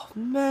 Oh,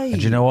 mate. And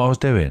do you know what I was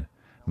doing?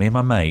 Me and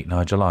my mate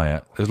Nigel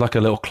Hyatt. There was like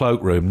a little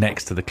cloakroom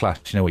next to the class.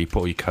 You know where you put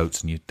all your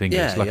coats and your things.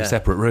 It's like a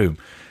separate room.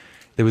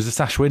 There was a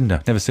sash window.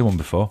 Never seen one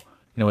before.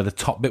 You know where the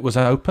top bit was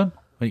open.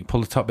 When you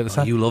pull the top bit of the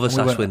sash. You love a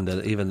sash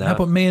window even now. No,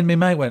 but me and my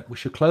mate went, we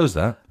should close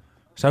that.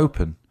 It's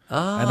open.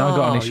 And I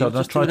got on his shoulder.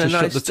 I tried to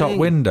shut the top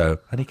window,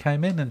 and he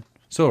came in and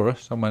saw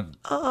us and went,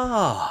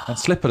 and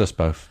slippered us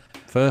both.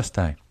 First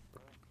day.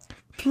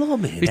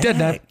 Blimey, he's dead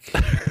now.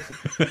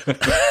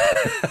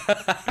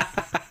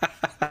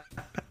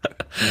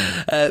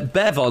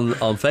 Bev on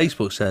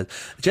Facebook said,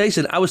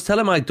 Jason, I was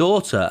telling my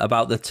daughter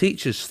about the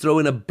teachers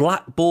throwing a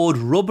blackboard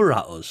rubber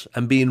at us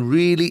and being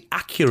really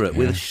accurate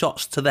with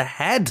shots to the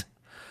head.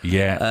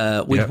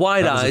 Yeah. With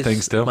wide eyes,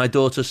 thing still. My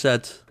daughter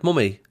said,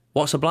 Mummy,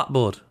 what's a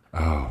blackboard?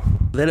 Oh.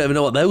 They don't even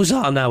know what those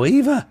are now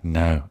either.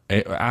 No.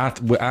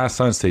 Our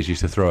science teacher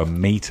used to throw a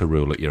metre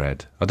rule at your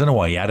head. I don't know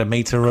why he had a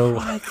metre rule.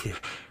 But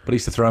he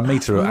used to throw a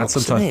metre rule and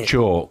sometimes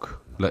chalk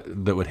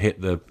that would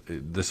hit the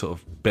sort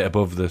of bit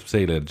above the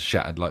ceiling,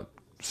 shattered like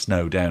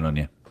snow down on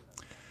you.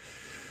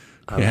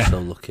 I was so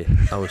lucky.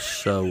 I was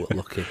so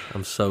lucky.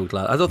 I'm so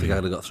glad. I don't think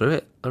I'd have got through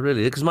it. I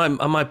really did. Because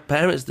my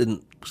parents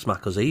didn't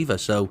smack us either,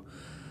 so...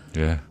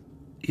 Yeah.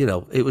 You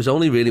know, it was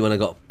only really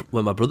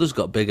when my brothers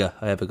got bigger,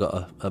 I ever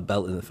got a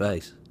belt in the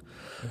face.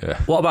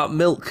 Yeah. What about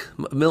milk?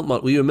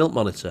 Were you a milk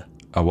monitor?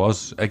 I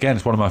was. Again,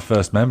 it's one of my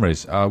first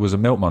memories. I was a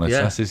milk monitor.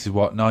 Yeah. This is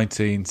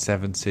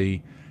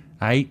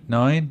 1978,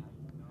 9?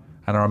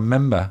 And I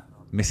remember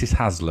Mrs.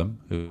 Haslam,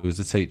 who was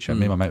the teacher,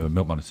 me and my mate were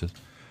milk monitors.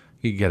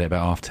 You could get it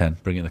about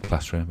 10:30, bring it in the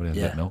classroom, bring in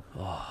a bit of milk.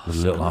 Oh, it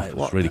was a little half. It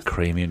was really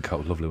creamy and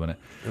cold, lovely, wasn't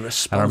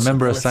it? And I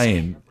remember her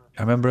saying,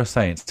 so I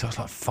was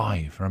like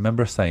 5. I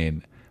remember her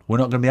saying, we're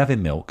not going to be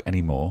having milk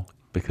anymore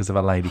because of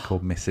a lady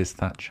called Mrs.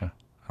 Thatcher.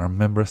 I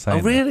remember her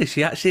saying, oh, really? That.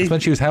 She actually... That's when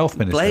she was health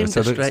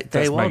minister. So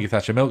that's Maggie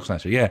Thatcher milk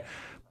snatcher, yeah.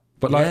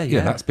 But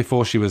that's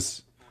before she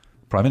was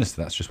Prime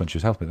Minister. That's just when she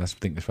was health minister.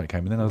 I think that's when it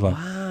came in. I was like,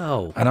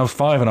 wow. And I was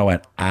 5 and I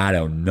went, I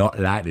do not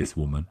like this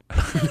woman.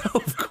 No,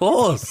 of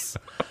course.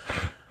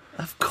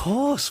 Of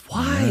course.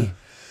 Why?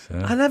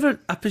 Yeah, so.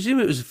 I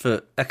presume it was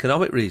for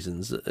economic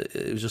reasons.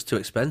 It was just too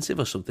expensive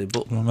or something.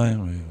 But well,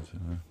 maybe,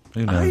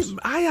 who knows?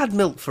 I had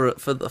milk for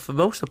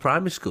most of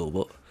primary school,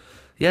 but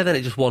then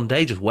it just one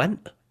day just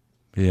went.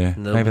 Yeah,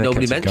 maybe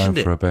nobody kept mentioned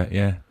it for a bit.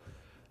 Yeah,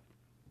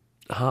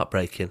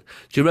 heartbreaking.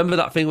 Do you remember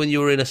that thing when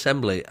you were in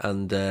assembly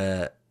and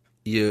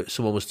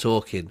someone was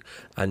talking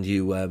and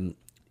you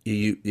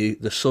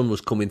the sun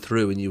was coming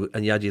through and you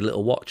had your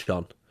little watch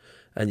on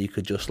and you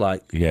could just shine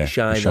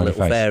the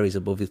little fairies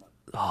above you.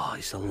 Oh, I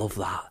used to love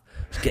that.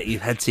 Just get your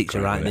head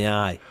teacher right in the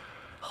eye.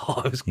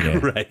 Oh, it was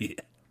great.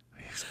 It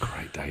was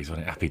great days,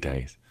 wasn't it? Happy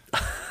days.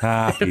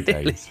 Happy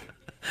days.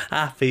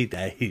 Happy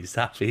days.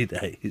 Happy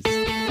days.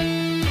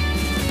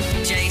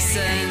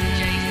 Jason.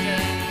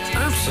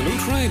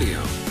 Absolute Radio.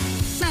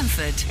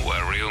 Manford.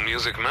 Where real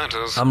music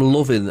matters. I'm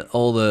loving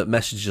all the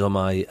messages on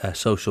my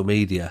social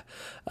media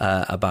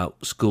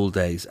about school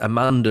days.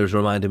 Amanda's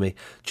reminded me,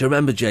 do you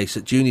remember, Jace,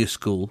 at junior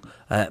school,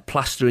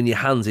 plastering your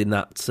hands in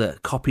that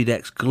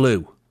Copydex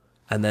glue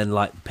and then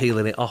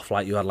peeling it off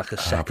like you had a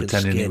second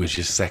pretending skin? It was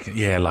your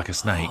second, like a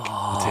snake.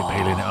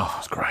 Peeling it off. It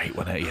was great,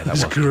 wasn't it? Yeah, that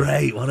was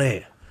great, wasn't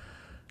it?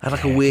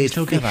 Had a weird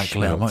fish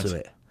smell to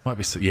it. Might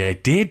be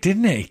it did,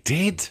 didn't it? It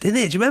did. Didn't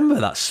it? Do you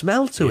remember that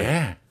smell to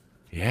it?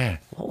 Yeah.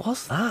 What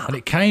was that? And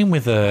it came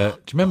with do you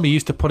remember you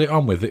used to put it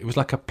on with, it was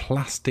like a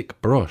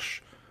plastic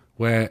brush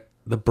where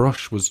the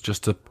brush was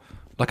just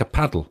like a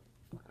paddle.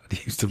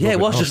 It used to it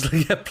was just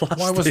plastic.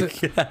 Why was it?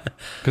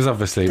 Because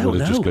obviously it would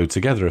have just glued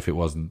together if it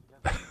wasn't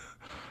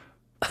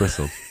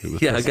bristled. It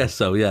was I guess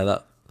so,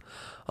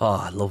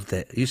 I loved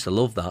it. I used to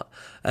love that.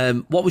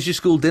 What was your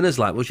school dinners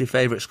like? What was your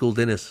favourite school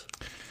dinners?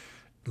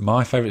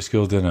 My favourite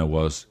school dinner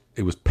was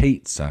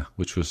pizza,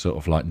 which was sort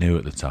of new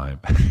at the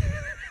time.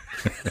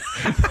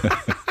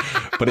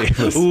 But it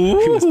was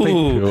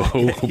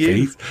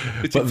pizza.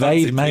 But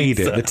they'd made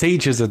it. The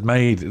teachers had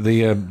made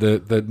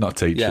the not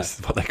teachers,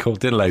 what they call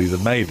dinner ladies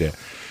had made it.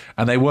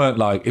 And they weren't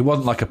it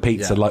wasn't like a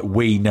pizza like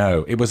we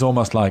know. It was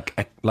almost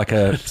like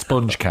a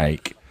sponge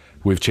cake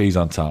with cheese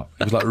on top.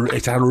 It was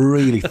it had a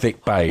really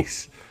thick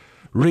base.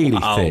 Really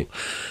thick.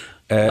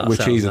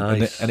 With cheese,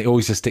 nice. and it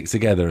always just sticks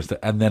together.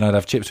 And then I'd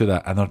have chips with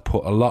that, and I'd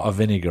put a lot of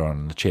vinegar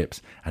on the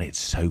chips, and it'd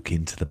soak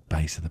into the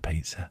base of the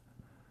pizza.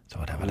 So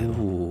I'd have a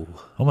little,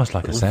 almost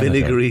like a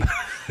vinegary,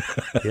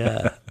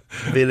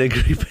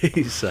 vinegary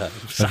pizza.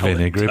 A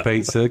vinegary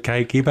pizza,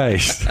 cakey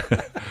base.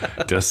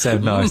 Does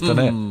sound nice, doesn't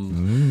it?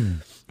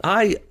 Mm.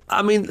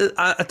 I mean,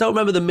 I don't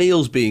remember the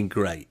meals being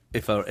great.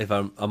 If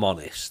I'm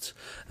honest,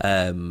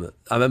 I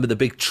remember the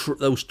big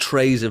those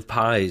trays of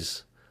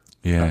pies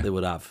that they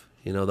would have.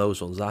 You know,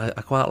 those ones. I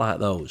quite like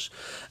those.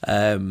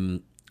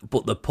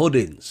 But the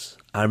puddings,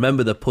 I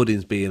remember the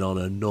puddings being on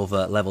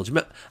another level. Do you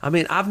remember, I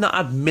mean, I've not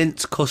had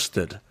mint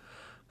custard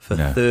for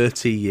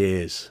 30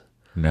 years.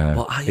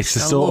 No, but it's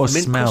the sort of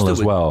smell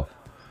as well.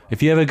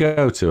 If you ever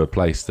go to a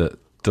place that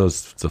does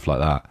stuff like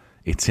that,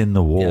 it's in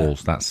the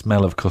walls. That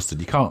smell of custard,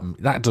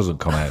 that doesn't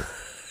come out.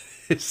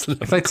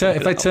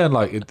 If they turn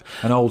like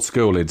an old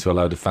school into a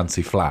load of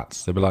fancy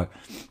flats, they'll be like,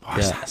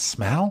 "What's that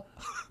smell?"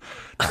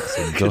 That's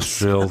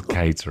industrial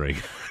catering.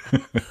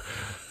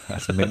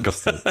 That's mint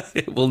custard.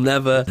 It will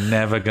never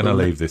going to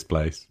leave this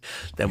place.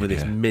 Then with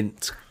this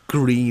mint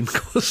green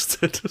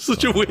custard,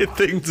 such a weird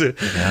thing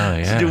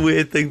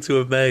to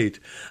have made.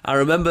 I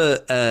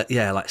remember,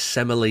 like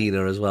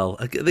semolina as well.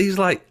 These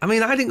I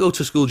didn't go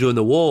to school during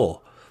the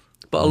war,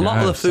 but a lot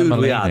of the food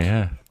we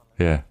had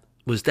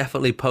was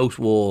definitely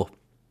post-war.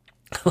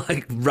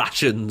 Like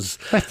rations.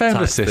 They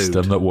found a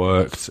system that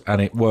worked, and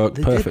it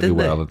worked perfectly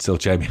well until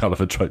Jamie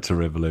Oliver tried to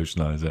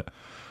revolutionise it.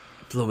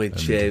 Blooming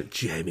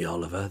Jamie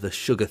Oliver, the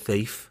sugar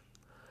thief.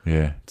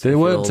 Yeah. There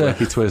weren't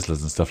turkey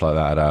Twizzlers and stuff like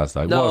that at ours,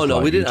 though.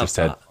 No, we didn't have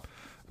that. Had,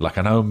 like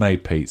an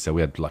homemade pizza.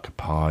 We had like a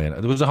pie, and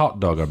there was a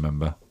hot dog, I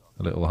remember.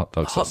 A little hot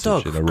dog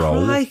sausage in a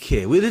roll.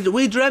 Crikey.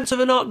 We dreamt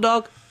of an hot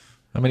dog.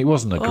 I mean, it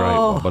wasn't a great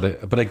one,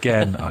 but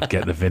again, I'd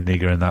get the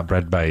vinegar in that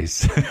bread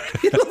base.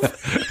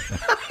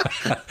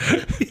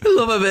 You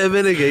love a bit of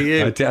vinegar,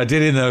 you. I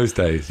did in those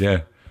days,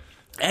 yeah.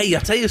 Hey,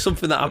 I'll tell you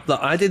something that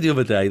I did the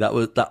other day that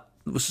was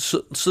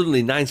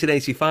suddenly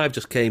 1985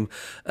 just came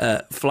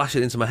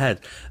flashing into my head.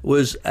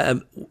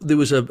 There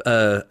was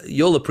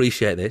you'll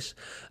appreciate this.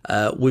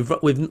 We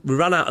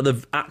ran out of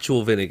the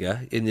actual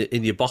vinegar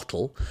in your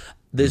bottle.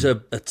 There's a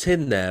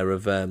tin there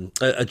of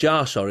a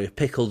jar of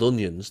pickled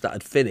onions that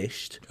had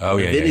finished. Oh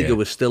yeah, the vinegar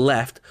was still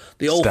left.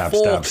 The old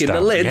fork in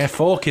the lid. Yeah,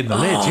 fork in the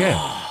lid.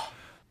 Yeah.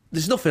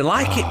 There's nothing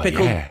like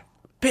it.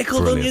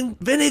 Pickled onion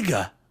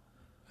vinegar.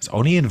 It's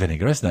onion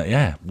vinegar, isn't it?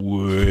 Yeah.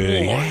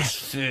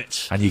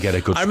 Yes. And you get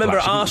a good. I remember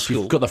splash. at our school.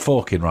 You've got the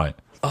fork in right.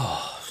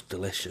 Oh, it's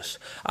delicious.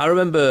 I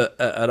remember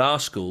at our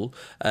school,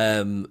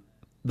 because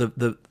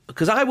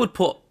I would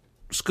put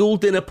school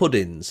dinner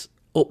puddings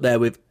up there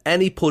with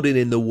any pudding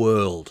in the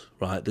world.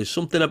 Right? There's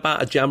something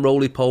about a jam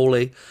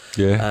roly-poly.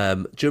 Yeah.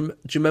 Do you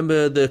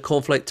remember the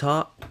cornflake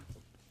tart?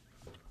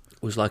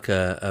 It was like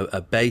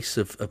a base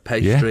of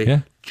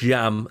pastry,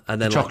 jam,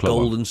 and then like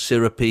golden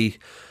syrupy.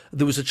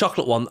 There was a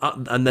chocolate one,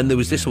 and then there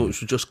was this one,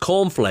 which was just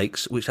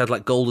cornflakes, which had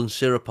like golden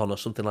syrup on or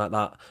something like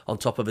that, on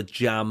top of a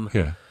jam.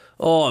 Yeah.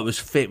 Oh, it was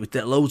fit with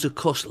loads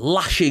of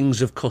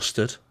lashings of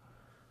custard.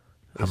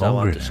 That's how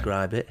I'd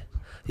describe it.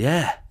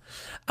 Yeah.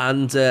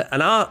 And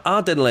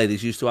our dinner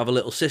ladies used to have a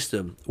little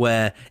system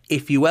where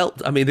if you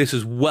helped, I mean, this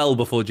was well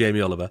before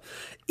Jamie Oliver,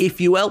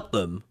 if you helped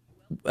them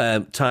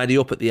tidy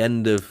up at the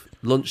end of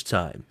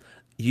lunchtime,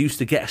 you used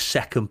to get a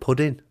second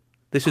pudding.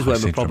 This is where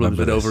my problems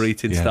with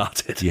overeating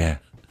started. Yeah.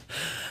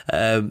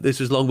 This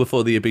was long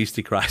before the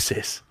obesity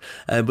crisis.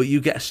 But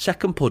you get a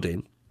second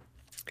pudding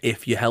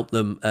if you help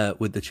them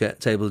with the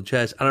tables and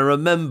chairs. And I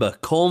remember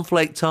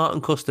cornflake tart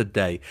and custard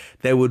day,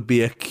 there would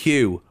be a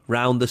queue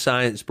round the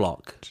science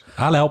block.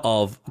 I'll help.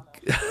 Of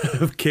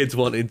kids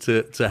wanting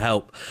to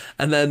help.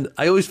 And then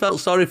I always felt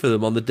sorry for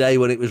them on the day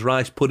when it was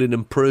rice pudding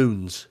and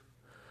prunes.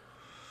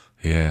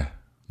 Yeah.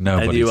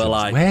 Nobody. And you were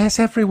like, where's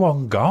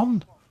everyone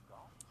gone?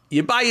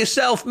 You're by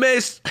yourself,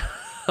 miss.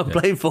 I'm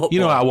playing football.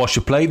 You know how to wash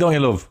your plate, don't you,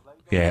 love?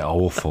 Yeah,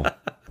 awful.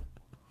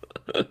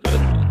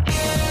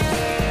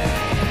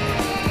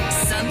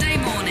 Sunday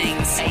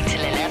mornings, 8 till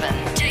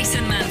 11.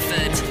 Jason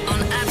Manford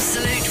on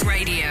Absolute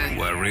Radio.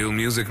 Where real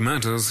music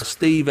matters.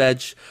 Steve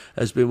Edge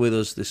has been with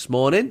us this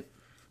morning.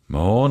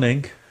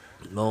 Morning.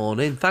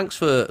 Thanks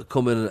for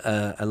coming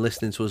and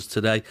listening to us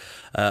today.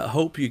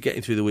 Hope you're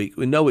getting through the week.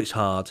 We know it's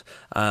hard,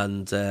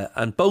 and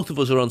both of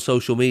us are on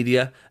social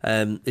media.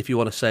 If you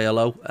want to say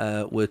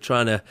hello, we're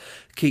trying to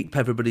keep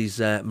everybody's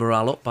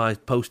morale up by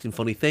posting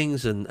funny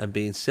things and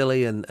being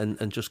silly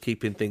and just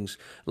keeping things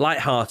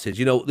lighthearted.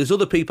 You know, there's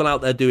other people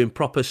out there doing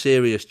proper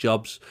serious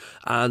jobs,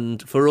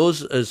 and for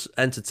us as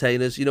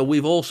entertainers, you know,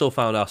 we've also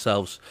found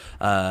ourselves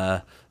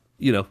out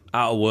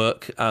of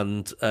work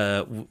and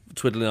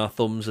twiddling our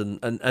thumbs,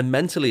 and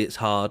mentally it's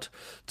hard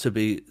to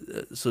be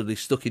sort of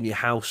stuck in your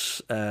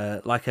house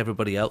like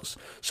everybody else.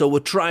 So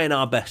we're trying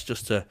our best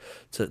just to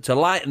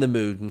lighten the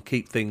mood and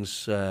keep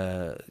things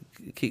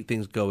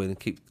going and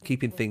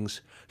keeping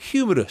things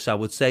humorous, I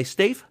would say.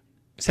 Steve?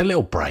 It's a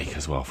little break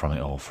as well from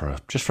it all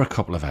just for a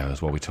couple of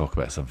hours while we talk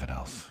about something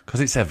else, because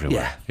it's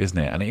everywhere, isn't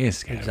it? And it is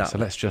scary. Exactly.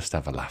 So let's just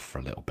have a laugh for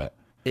a little bit.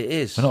 It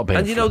is. We're not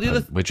being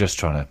flippant. We're just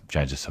trying to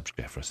change the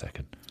subject for a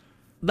second.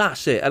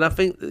 That's it. And I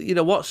think, you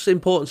know, what's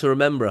important to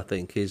remember, I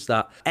think, is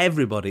that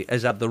everybody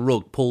has had the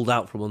rug pulled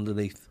out from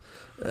underneath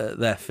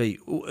their feet,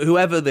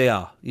 whoever they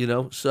are, you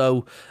know.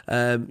 So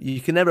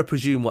you can never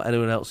presume what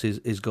anyone else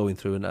is going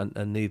through,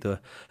 and neither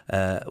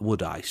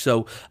would I.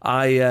 So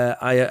I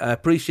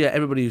appreciate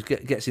everybody who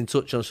gets in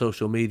touch on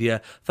social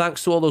media.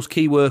 Thanks to all those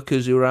key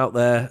workers who are out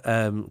there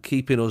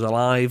keeping us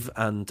alive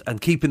and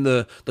keeping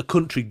the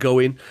country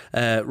going,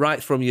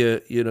 right from your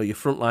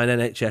frontline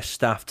NHS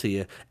staff to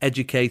your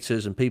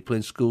educators and people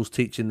in schools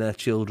teaching their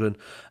children,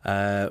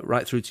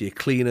 right through to your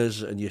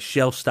cleaners and your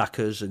shelf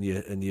stackers and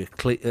your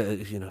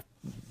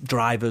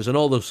drivers and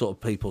all those sort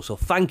of people. So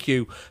thank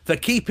you for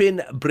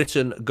keeping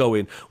Britain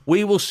going.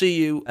 We will see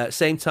you at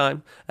same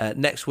time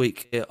next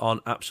week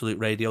on Absolute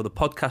Radio. The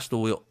podcast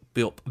will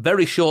be up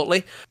very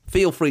shortly.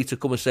 Feel free to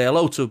come and say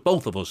hello to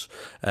both of us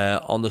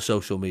on the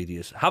social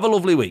medias. Have a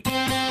lovely week.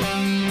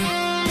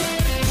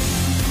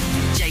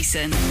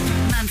 Jason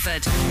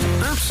Manford.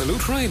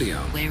 Absolute Radio.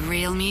 Where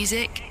real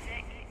music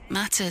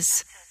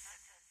matters.